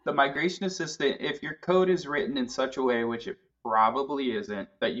the migration assistant, if your code is written in such a way which it probably isn't,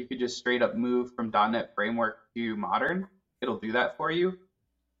 that you could just straight up move from .NET Framework to Modern. It'll do that for you.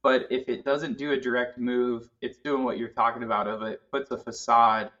 But if it doesn't do a direct move, it's doing what you're talking about of it puts a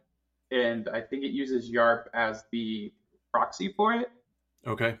facade, and I think it uses YARP as the proxy for it.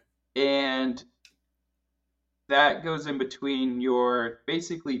 Okay. And that goes in between your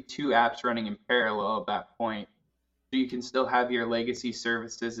basically two apps running in parallel at that point. So you can still have your legacy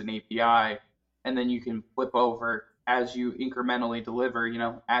services and API, and then you can flip over as you incrementally deliver,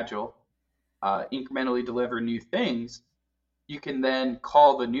 Agile, incrementally deliver new things. You can then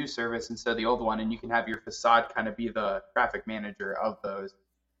call the new service instead of the old one, and you can have your facade kind of be the traffic manager of those.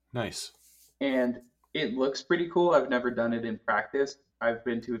 Nice. And it looks pretty cool. I've never done it in practice. I've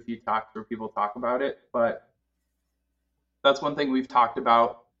been to a few talks where people talk about it, but that's one thing we've talked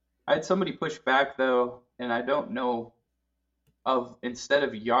about. I had somebody push back though, and I don't know of instead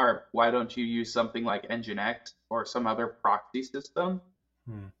of YARP, why don't you use something like Nginx or some other proxy system?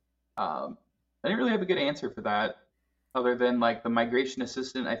 I didn't really have a good answer for that, other than like the migration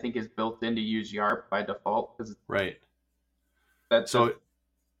assistant I think is built in to use YARP by default because Right. that's So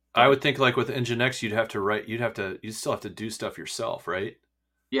I would think like with Nginx, you'd still have to do stuff yourself, right?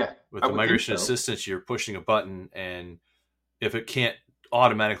 yeah. With the migration assistance, you're pushing a button, and if it can't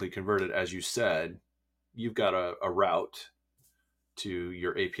automatically convert it, as you said, you've got a route to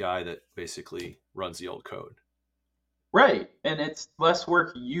your API that basically runs the old code. Right. And it's less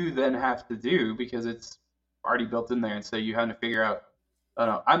work you then have to do because it's already built in there. And so you have to figure out, I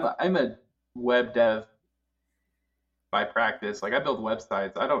don't know, I'm a web dev by practice. Like I build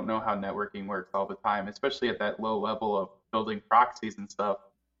websites. I don't know how networking works all the time, especially at that low level of building proxies and stuff.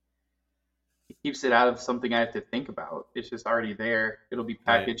 It keeps it out of something I have to think about. It's just already there. It'll be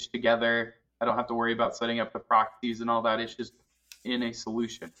packaged together. I don't have to worry about setting up the proxies and all that. It's just in a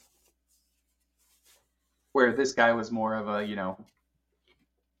solution. Where this guy was more of a,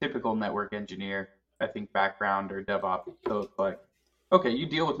 typical network engineer, I think, background or DevOps. So it's like, okay, you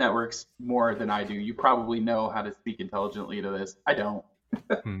deal with networks more than I do. You probably know how to speak intelligently to this. I don't.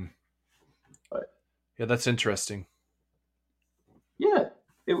 But yeah, that's interesting. Yeah,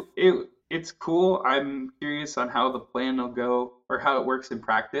 it's cool. I'm curious on how the plan will go or how it works in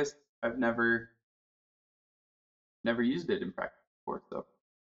practice. I've never used it in practice before, so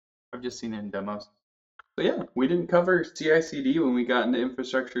I've just seen it in demos. So yeah, we didn't cover CI/CD when we got into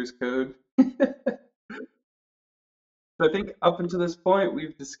infrastructure as code. So I think up until this point,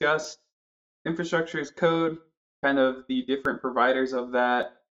 we've discussed infrastructure as code, kind of the different providers of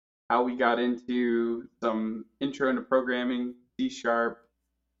that, how we got into some intro into programming, C#,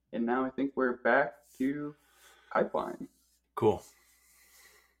 and now I think we're back to pipeline. Cool.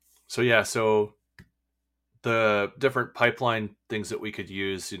 So yeah, so the different pipeline things that we could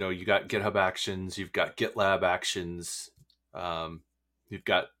use, you got GitHub Actions, you've got GitLab Actions, you've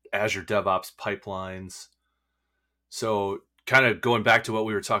got Azure DevOps pipelines. So kind of going back to what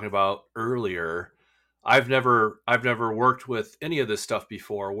we were talking about earlier, I've never worked with any of this stuff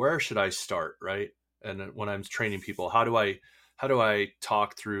before. Where should I start, right? And when I'm training people, how do I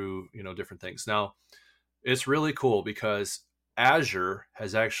talk through, different things? Now, it's really cool because Azure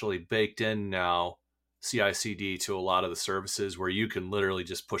has actually baked in now CI/CD to a lot of the services where you can literally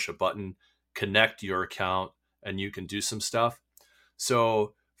just push a button, connect your account, and you can do some stuff.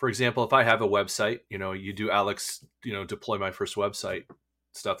 So, for example, if I have a website, you do Alex, deploy my first website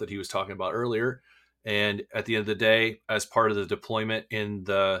stuff that he was talking about earlier. And at the end of the day, as part of the deployment in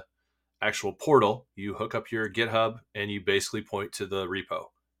the actual portal, you hook up your GitHub and you basically point to the repo.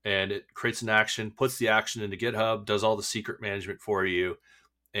 And it creates an action, puts the action into GitHub, does all the secret management for you,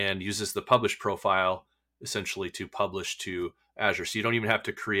 and uses the publish profile essentially to publish to Azure. So you don't even have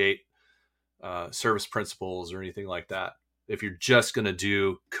to create service principals or anything like that if you're just going to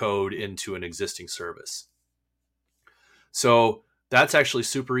do code into an existing service. So that's actually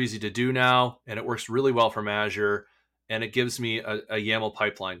super easy to do now, and it works really well from Azure, and it gives me a YAML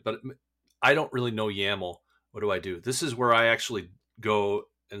pipeline. But I don't really know YAML. What do I do? This is where I actually go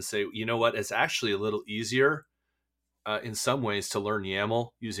and say, you know what? It's actually a little easier in some ways to learn YAML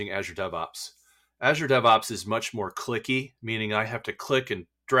using Azure DevOps. Azure DevOps is much more clicky, meaning I have to click and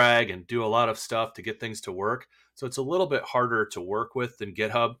drag and do a lot of stuff to get things to work. So it's a little bit harder to work with than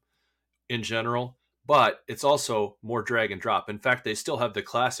GitHub in general, but it's also more drag and drop. In fact, they still have the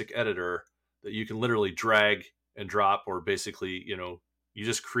classic editor that you can literally drag and drop, or basically, you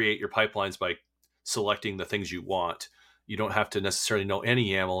just create your pipelines by selecting the things you want. You don't have to necessarily know any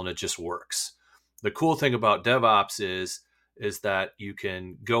YAML, and it just works. The cool thing about DevOps is that you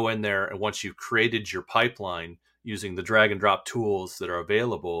can go in there, and once you've created your pipeline using the drag and drop tools that are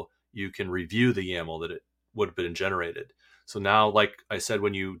available, you can review the YAML that it would have been generated. So now, like I said,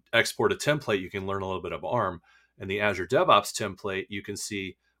 when you export a template, you can learn a little bit of ARM. And the Azure DevOps template, you can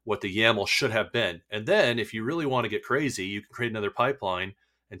see what the YAML should have been. And then if you really want to get crazy, you can create another pipeline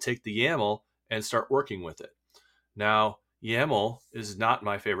and take the YAML and start working with it. Now, YAML is not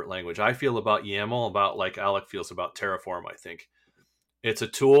my favorite language. I feel about YAML about like Alec feels about Terraform, I think. It's a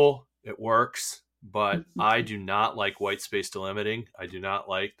tool, it works, but I do not like white space delimiting. I do not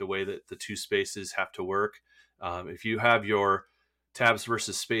like the way that the two spaces have to work. If you have your tabs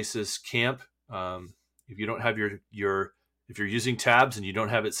versus spaces camp, if you don't have if you're using tabs and you don't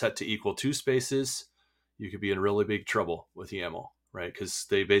have it set to equal two spaces, you could be in really big trouble with YAML, right? Because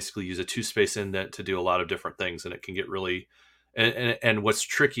they basically use a two space indent to do a lot of different things, and it can get really. And what's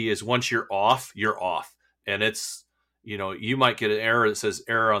tricky is once you're off, and it's you might get an error that says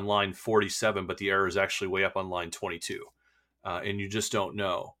error on line 47, but the error is actually way up on line 22, and you just don't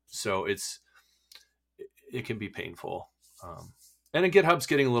know. So it can be painful. And GitHub's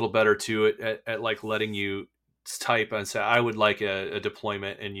getting a little better too at like letting you type and say, I would like a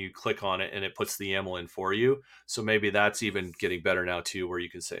deployment, and you click on it and it puts the YAML in for you. So maybe that's even getting better now too, where you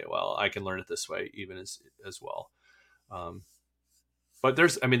can say, well, I can learn it this way even as well. But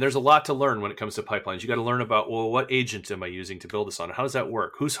there's a lot to learn when it comes to pipelines. You got to learn about, well, what agent am I using to build this on? How does that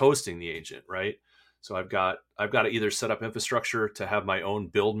work? Who's hosting the agent, right? So I've got to either set up infrastructure to have my own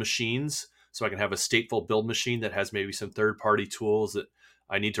build machines, so I can have a stateful build machine that has maybe some third-party tools that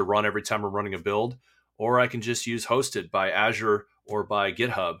I need to run every time I'm running a build, or I can just use hosted by Azure or by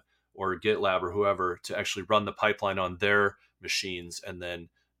GitHub or GitLab or whoever to actually run the pipeline on their machines and then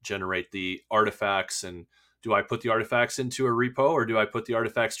generate the artifacts. And do I put the artifacts into a repo, or do I put the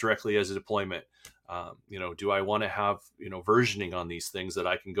artifacts directly as a deployment? Do I want to have, versioning on these things that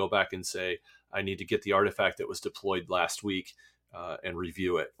I can go back and say, I need to get the artifact that was deployed last week and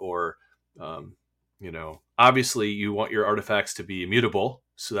review it? Or, obviously you want your artifacts to be immutable.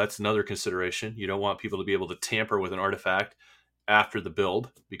 So that's another consideration. You don't want people to be able to tamper with an artifact after the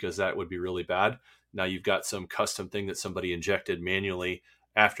build, because that would be really bad. Now you've got some custom thing that somebody injected manually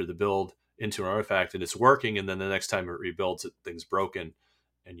after the build into an artifact, and it's working, and then the next time it rebuilds, thing's broken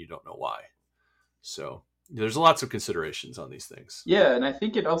and you don't know why. So there's lots of considerations on these things. Yeah, and I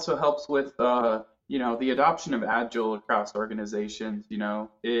think it also helps with the adoption of Agile across organizations.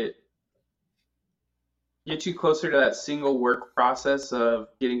 It gets you closer to that single work process of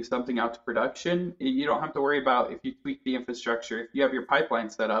getting something out to production. You don't have to worry about if you tweak the infrastructure. If you have your pipeline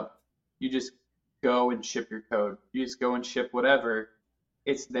set up, you just go and ship your code. You just go and ship whatever.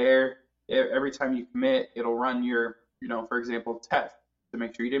 It's there. Every time you commit, it'll run your, for example, test to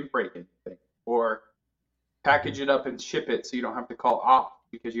make sure you didn't break anything, or package it up and ship it so you don't have to call off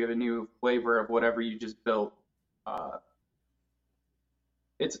because you have a new flavor of whatever you just built.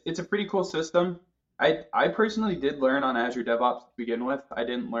 It's a pretty cool system. I personally did learn on Azure DevOps to begin with. I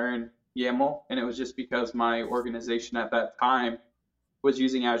didn't learn YAML, and it was just because my organization at that time was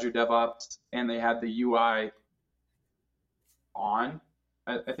using Azure DevOps and they had the UI on,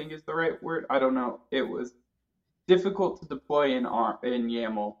 I think is the right word. I don't know. It was difficult to deploy in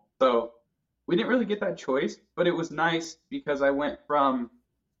YAML. So we didn't really get that choice, but it was nice because I went from,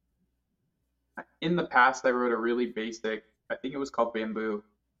 in the past, I wrote a really basic, I think it was called Bamboo,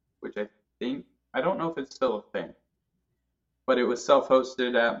 which I don't know if it's still a thing, but it was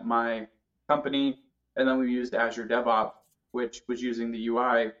self-hosted at my company. And then we used Azure DevOps, which was using the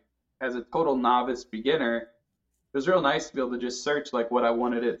UI. As a total novice beginner, it was real nice to be able to just search like what I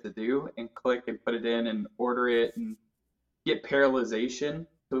wanted it to do and click and put it in and order it and get parallelization.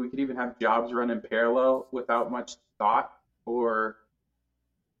 So we could even have jobs run in parallel without much thought or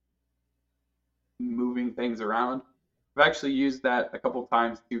moving things around. I've actually used that a couple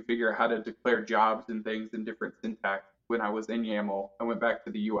times to figure out how to declare jobs and things in different syntax when I was in YAML. I went back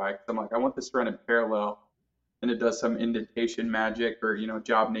to the UI because I'm like, I want this to run in parallel, and it does some indentation magic or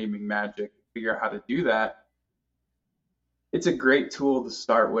job naming magic to figure out how to do that. It's a great tool to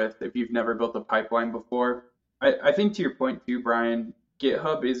start with if you've never built a pipeline before. I think to your point too, Brian,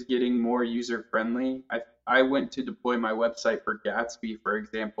 GitHub is getting more user friendly. I went to deploy my website for Gatsby, for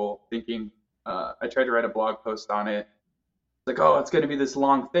example, thinking I tried to write a blog post on it. It's like, oh, it's going to be this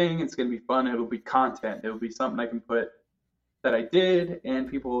long thing. It's going to be fun. It'll be content. It'll be something I can put that I did, and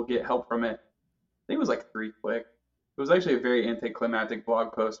people will get help from it. I think it was like 3 clicks. It was actually a very anticlimactic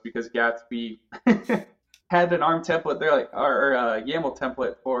blog post because Gatsby had an ARM template. They're like, or a YAML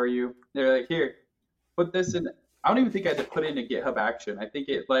template for you. They're like, here, put this in. I don't even think I had to put it in a GitHub action. I think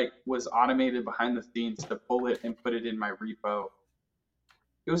it like was automated behind the scenes to pull it and put it in my repo.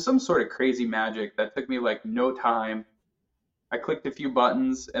 It was some sort of crazy magic that took me like no time. I clicked a few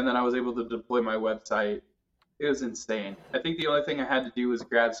buttons and then I was able to deploy my website it was insane. I think the only thing I had to do was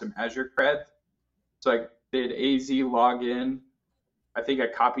grab some Azure cred. So I did AZ login. I think I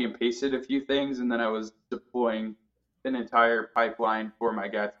copy and pasted a few things, and then I was deploying an entire pipeline for my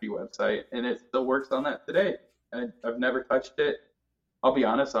Gatsby website, and it still works on that today. I've never touched it. I'll be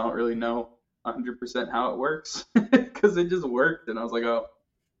honest, I don't really know 100% how it works because it just worked, and I was like, oh,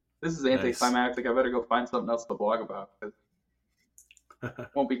 this is Nice. anticlimactic. I better go find something else to blog about because it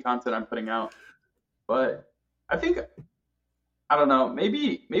won't be content I'm putting out. But I think I don't know.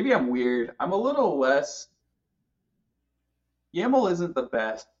 Maybe I'm weird. I'm a little less. YAML isn't the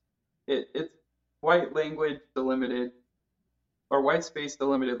best. It's white language delimited or white space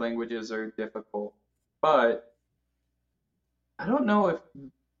delimited languages are difficult, but I don't know if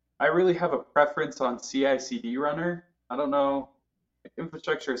I really have a preference on CI/CD runner. I don't know.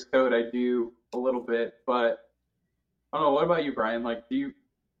 Infrastructure as code, I do a little bit, but I don't know. What about you, Brian? Like, do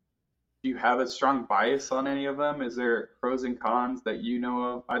you have a strong bias on any of them? Is there pros and cons that you know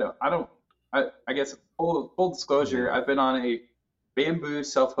of? I guess full Yeah. disclosure, I've been on a Bamboo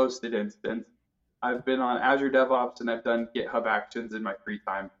self-hosted instance. I've been on Azure DevOps and I've done GitHub Actions in my free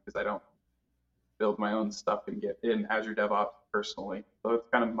time because I don't build my own stuff and get in Azure DevOps personally. So it's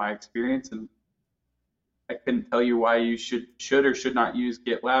kind of my experience, and I couldn't tell you why you should or should not use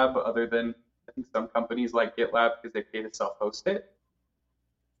GitLab other than I think some companies like GitLab because they pay to self-host it.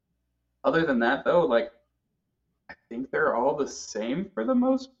 Other than that, though, like I think they're all the same for the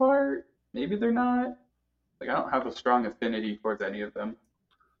most part. Maybe they're not. Like I don't have a strong affinity towards any of them.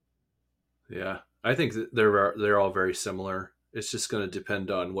 Yeah. I think that they're all very similar. It's just going to depend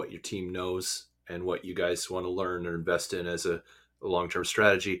on what your team knows and what you guys want to learn or invest in as a long-term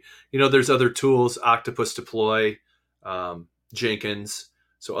strategy. There's other tools, Octopus Deploy, Jenkins,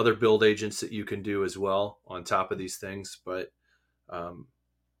 so other build agents that you can do as well on top of these things. But um,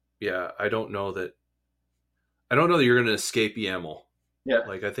 yeah, I don't know that you're going to escape YAML. Yeah,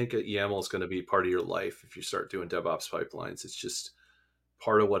 Like I think YAML is going to be part of your life if you start doing DevOps pipelines. It's just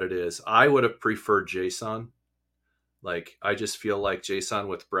part of what it is. I would have preferred JSON. Like I just feel like JSON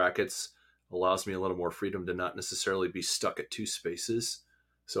with brackets allows me a little more freedom to not necessarily be stuck at two spaces.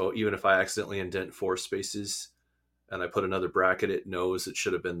 So even if I accidentally indent four spaces and I put another bracket, it knows it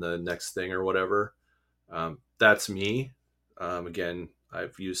should have been the next thing or whatever. That's me. Again,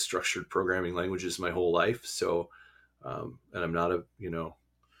 I've used structured programming languages my whole life, so and I'm not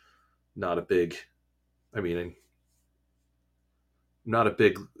a big. I mean, not a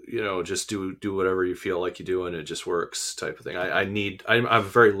big, just do whatever you feel like you do and it just works type of thing. I'm a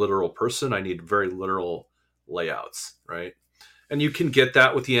very literal person. I need very literal layouts, right? And you can get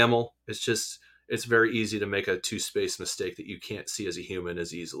that with YAML. It's very easy to make a two space mistake that you can't see as a human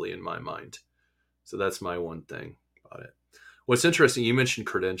as easily in my mind. So that's my one thing about it. What's interesting, you mentioned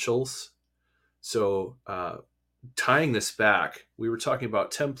credentials. So tying this back, we were talking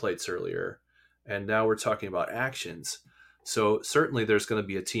about templates earlier, and now we're talking about actions. So certainly there's going to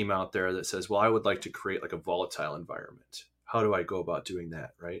be a team out there that says, well, I would like to create like a volatile environment. How do I go about doing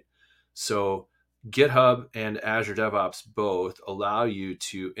that? Right. So GitHub and Azure DevOps both allow you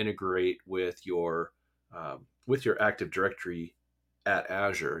to integrate with your Active Directory at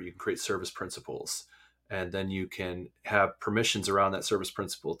Azure. You can create service principals, and then you can have permissions around that service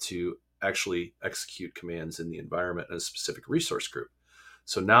principal to actually execute commands in the environment in a specific resource group.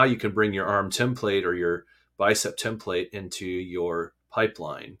 So now you can bring your ARM template or your Bicep template into your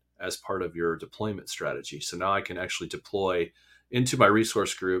pipeline as part of your deployment strategy. So now I can actually deploy into my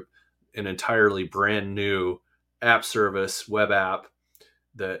resource group an entirely brand new app service, web app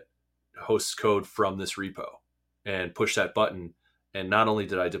that hosts code from this repo and push that button. And not only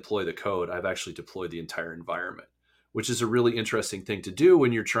did I deploy the code, I've actually deployed the entire environment, which is a really interesting thing to do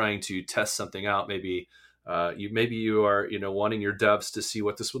when you're trying to test something out. Maybe you are wanting your devs to see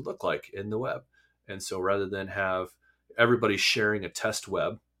what this would look like in the web, and so rather than have everybody sharing a test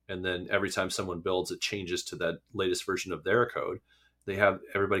web and then every time someone builds it changes to that latest version of their code,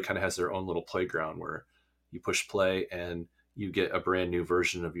 everybody kind of has their own little playground where you push play and you get a brand new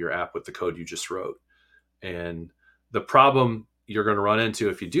version of your app with the code you just wrote. And the problem you're going to run into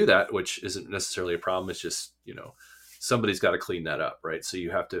if you do that, which isn't necessarily a problem, it's just, somebody's got to clean that up, right? So you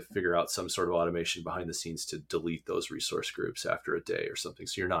have to figure out some sort of automation behind the scenes to delete those resource groups after a day or something.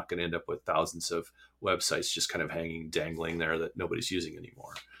 So you're not going to end up with thousands of websites just kind of dangling there that nobody's using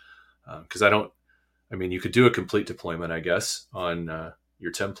anymore. Because you could do a complete deployment, I guess, on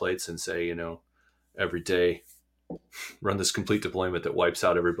your templates and say, every day run this complete deployment that wipes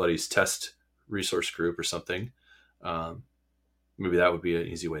out everybody's test resource group or something. Maybe that would be an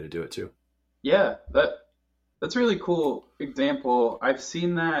easy way to do it too. yeah, that's a really cool example. I've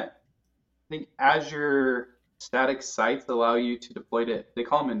seen that. I think Azure. static sites allow you to deploy to, they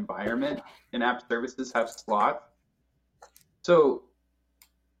call them environment, and app services have slots. So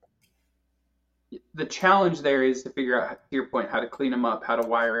the challenge there is to figure out, to your point, how to clean them up, how to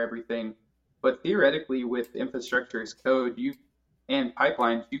wire everything. But theoretically, with infrastructure as code, you and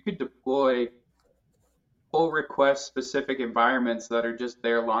pipelines, you could deploy pull request specific environments that are just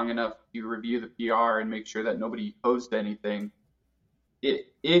there long enough to review the PR and make sure that nobody posted anything.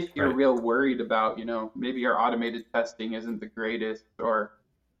 If you're Right. real worried about, maybe our automated testing isn't the greatest, or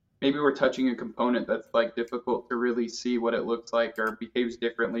maybe we're touching a component that's like difficult to really see what it looks like or behaves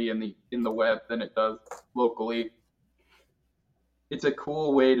differently in the web than it does locally. It's a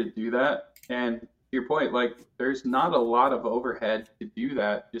cool way to do that. And to your point, like there's not a lot of overhead to do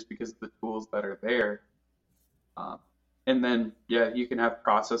that just because of the tools that are there. Um, and then, yeah, you can have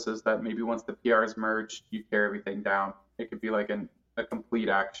processes that maybe once the PR is merged, you tear everything down. It could be like a complete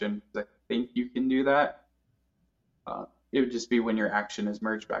action. I think you can do that. It would just be when your action is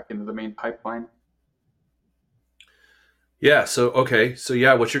merged back into the main pipeline. Yeah. So, okay. So,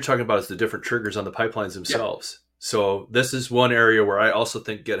 yeah, what you're talking about is the different triggers on the pipelines Yeah. themselves. So, this is one area where I also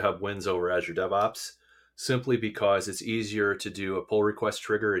think GitHub wins over Azure DevOps simply because it's easier to do a pull request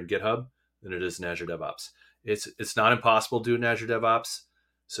trigger in GitHub than it is in Azure DevOps. It's not impossible to do in Azure DevOps.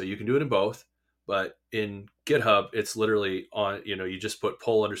 So, you can do it in both. But in GitHub, it's literally on, you just put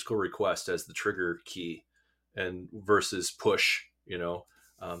pull underscore request as the trigger key and versus push,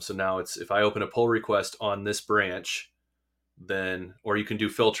 So now it's if I open a pull request on this branch, then or you can do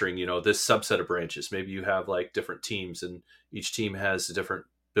filtering, this subset of branches. Maybe you have like different teams and each team has a different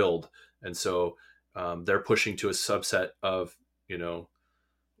build. And so they're pushing to a subset of,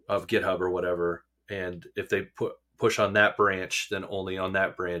 of GitHub or whatever. And if they push on that branch, then only on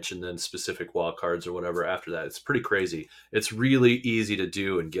that branch and then specific wildcards or whatever after that. It's pretty crazy. It's really easy to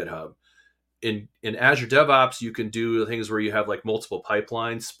do in GitHub. In Azure DevOps, you can do things where you have like multiple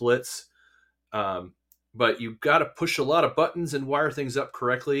pipeline splits, but you've got to push a lot of buttons and wire things up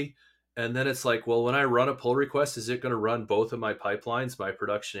correctly. And then it's like, well, when I run a pull request, is it going to run both of my pipelines, my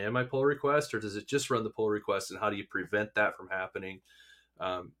production and my pull request, or does it just run the pull request? And how do you prevent that from happening?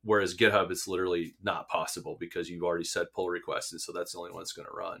 Whereas GitHub, it's literally not possible because you've already set pull requests, and so that's the only one that's going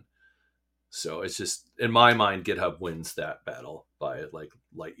to run. So it's just, in my mind, GitHub wins that battle by like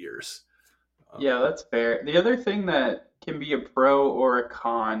light years. Yeah, that's fair. The other thing that can be a pro or a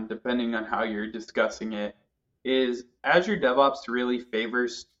con, depending on how you're discussing it, is Azure DevOps really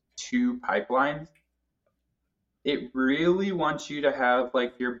favors two pipelines. It really wants you to have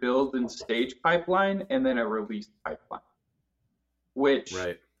like your build and stage pipeline and then a release pipeline, which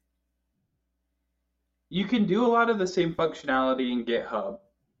Right. you can do a lot of the same functionality in GitHub,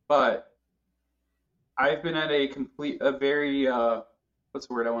 but I've been at a very, what's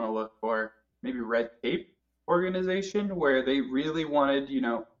the word I want to look for? Maybe red tape organization where they really wanted,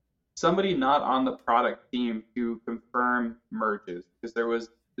 somebody not on the product team to confirm merges because there was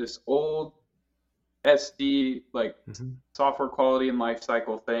this old SD, like Mm-hmm. software quality and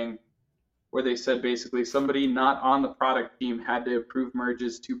lifecycle thing where they said basically somebody not on the product team had to approve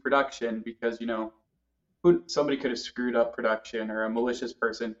merges to production because, somebody could have screwed up production or a malicious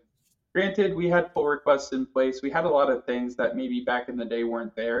person. Granted, we had pull requests in place. We had a lot of things that maybe back in the day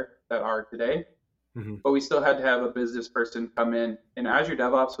weren't there that are today, Mm-hmm. but we still had to have a business person come in. And Azure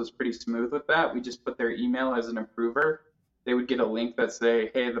DevOps was pretty smooth with that. We just put their email as an approver. They would get a link that say,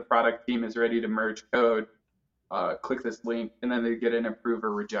 "Hey, the product team is ready to merge code. Click this link," and then they'd get an approve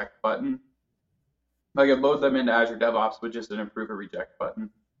or reject button. Like I'd load them into Azure DevOps with just an approve or reject button.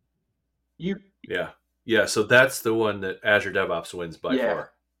 You, Yeah. So that's the one that Azure DevOps wins by yeah,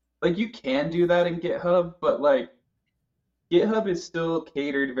 far. like you can do that in GitHub, but like GitHub is still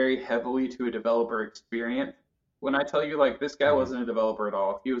catered very heavily to a developer experience. When I tell you, like, this guy Mm-hmm. wasn't a developer at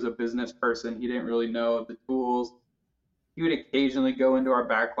all, he was a business person. He didn't really know the tools. He would occasionally go into our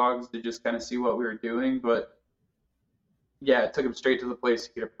backlogs to just kind of see what we were doing, but yeah, it took him straight to the place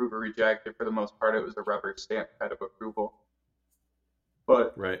he could approve or reject. And for the most part, it was a rubber stamp kind of approval.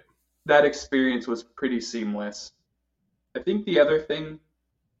 But Right. that experience was pretty seamless. I think the other thing,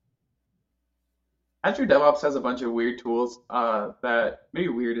 Azure DevOps has a bunch of weird tools that maybe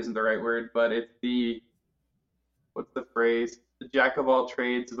weird isn't the right word, but it's what's the phrase? The jack of all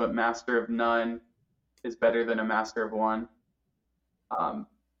trades, but master of none is better than a master of one. Um,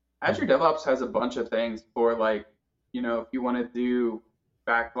 Azure Mm-hmm. DevOps has a bunch of things for like, if you want to do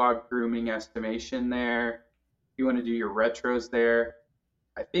backlog grooming estimation there, if you want to do your retros there.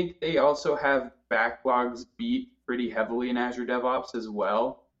 I think they also have backlogs beat pretty heavily in Azure DevOps as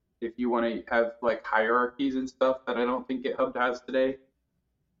well. If you want to have like hierarchies and stuff that I don't think GitHub has today.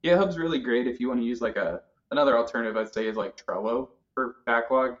 GitHub's really great if you want to use like a another alternative I'd say is like Trello for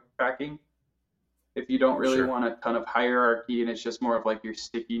backlog tracking. If you don't really Sure. want a ton of hierarchy and it's just more of like your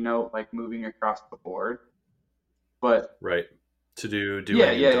sticky note, like moving across the board. But Right. To do doing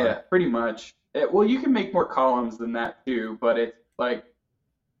and yeah, done. pretty much. Well, you can make more columns than that too, but it's like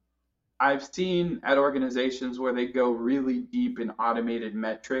I've seen at organizations where they go really deep in automated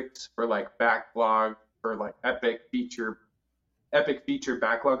metrics for like backlog, for like epic feature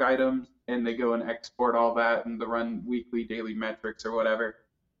backlog items, and they go and export all that and they run weekly, daily metrics or whatever.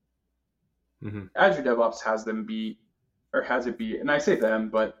 Hmm. Azure DevOps has them beat, or has it beat, and I say them,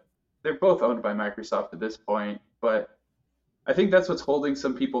 but they're both owned by Microsoft at this point. But I think that's what's holding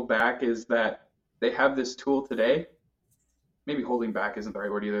some people back is that they have this tool today. Maybe holding back isn't the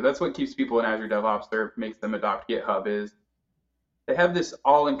right word either. That's what keeps people in Azure DevOps or makes them adopt GitHub is they have this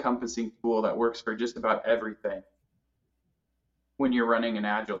all-encompassing tool that works for just about everything when you're running an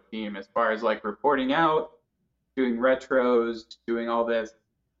agile team, as far as like reporting out, doing retros, doing all this.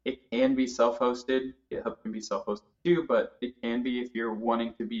 It can be self-hosted. GitHub can be self-hosted too, but it can be if you're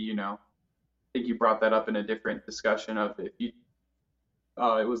wanting to be, I think you brought that up in a different discussion of if you,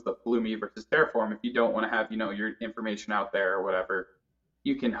 it was the Pulumi versus Terraform. If you don't want to have, your information out there or whatever,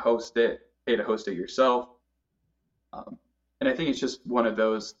 you can host it, pay to host it yourself. Um, and I think it's just one of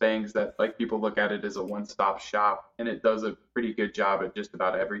those things that like people look at it as a one-stop shop, and it does a pretty good job at just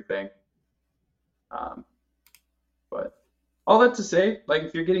about everything. Um, but all that to say, like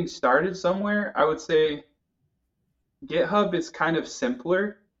if you're getting started somewhere, I would say GitHub is kind of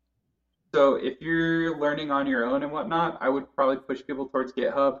simpler. So if you're learning on your own and whatnot, I would probably push people towards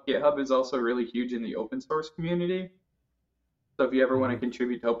GitHub. GitHub is also really huge in the open source community. So if you ever want to Hmm.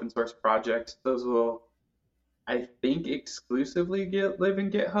 contribute to open source projects, those will, I think, exclusively live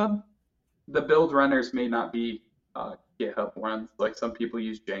in GitHub. The build runners may not be GitHub ones. Like some people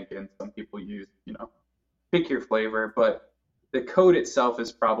use Jenkins, some people use, pick your flavor, but the code itself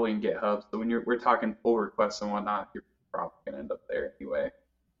is probably in GitHub. So when we're talking pull requests and whatnot, you're probably gonna end up there anyway.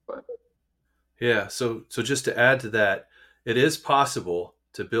 But Yeah. So just to add to that, it is possible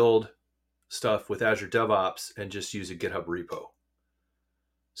to build stuff with Azure DevOps and just use a GitHub repo.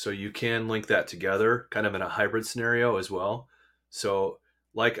 So you can link that together kind of in a hybrid scenario as well. So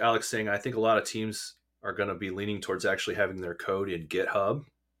like Alex saying, I think a lot of teams are going to be leaning towards actually having their code in GitHub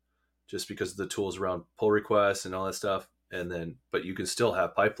just because of the tools around pull requests and all that stuff. And then, but you can still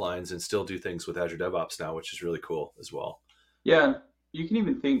have pipelines and still do things with Azure DevOps now, which is really cool as well. yeah, you can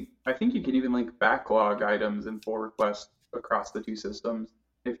even I think you can even link backlog items and pull requests across the two systems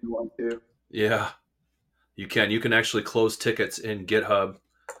if you want to. Yeah, you can actually close tickets in GitHub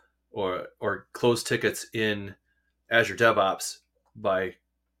or close tickets in Azure DevOps by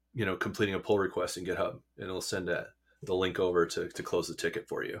completing a pull request in GitHub, and it'll send the link over to close the ticket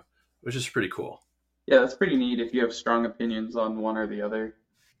for you, which is pretty cool. Yeah, that's pretty neat if you have strong opinions on one or the other.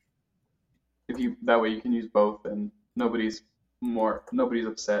 If you that way you can use both and nobody's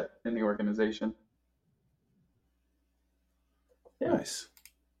upset in the organization. Yeah. Nice.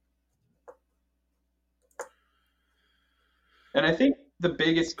 And I think the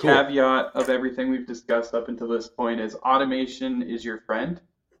biggest Cool. caveat of everything we've discussed up until this point is automation is your friend.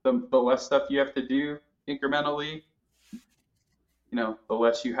 The less stuff you have to do incrementally, the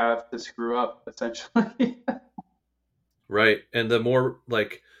less you have to screw up, essentially. Right. And the more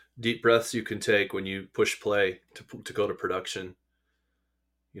like deep breaths you can take when you push play to go to production,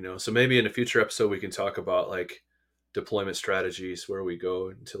 so maybe in a future episode we can talk about like deployment strategies where we go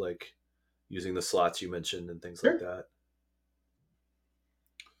into like using the slots you mentioned and things like Sure. that.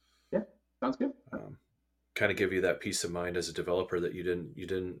 Yeah, sounds good. Kind of give you that peace of mind as a developer that you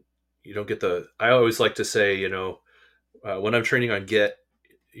don't get the. I always like to say, when I'm training on Git,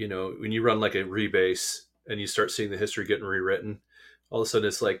 when you run like a rebase and you start seeing the history getting rewritten, all of a sudden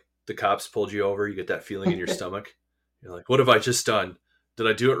it's like the cops pulled you over. You get that feeling in your stomach. You're like, what have I just done? Did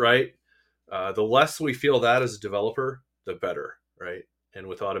I do it right? The less we feel that as a developer, the better, right? And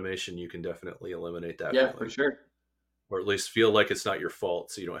with automation, you can definitely eliminate that Yeah, for feeling, sure. or at least feel like it's not your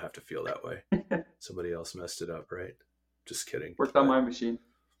fault, so you don't have to feel that way. Somebody else messed it up, right? Just kidding. Worked on But my machine.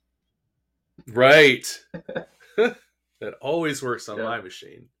 right. That always works on Yeah, my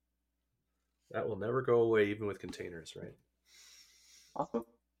machine. That will never go away, even with containers, right? awesome.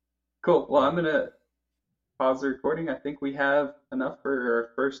 Cool. Well, I'm Yeah. gonna pause the recording. I think we have enough for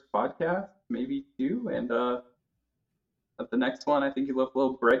our first podcast, maybe two, and at the next one, I think you left a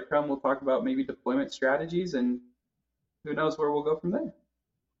little breadcrumb. We'll talk about maybe deployment strategies, and who knows where we'll go from there.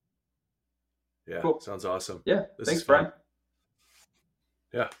 Yeah. Cool. Sounds awesome. Yeah. This is Thanks, fun. Brian.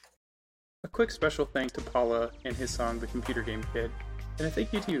 Yeah. A quick special thanks to Paula and his song, The Computer Game Kid. And a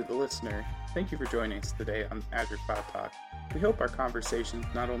thank you to you, the listener. Thank you for joining us today on Azure Cloud Talk. We hope our conversations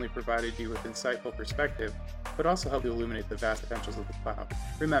not only provided you with insightful perspective, but also helped you illuminate the vast potentials of the cloud.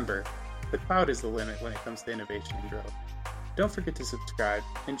 Remember, the cloud is the limit when it comes to innovation and growth. Don't forget to subscribe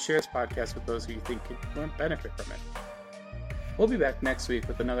and share this podcast with those who you think could benefit from it. We'll be back next week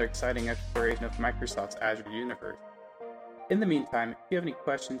with another exciting exploration of Microsoft's Azure universe. In the meantime, if you have any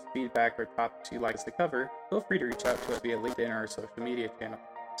questions, feedback, or topics you'd like us to cover, feel free to reach out to us via LinkedIn or our social media channel.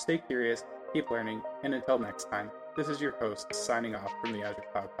 Stay curious, keep learning, and until next time, this is your host signing off from the Azure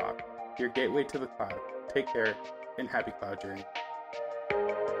Cloud Talk, your gateway to the cloud. Take care, and happy cloud journey.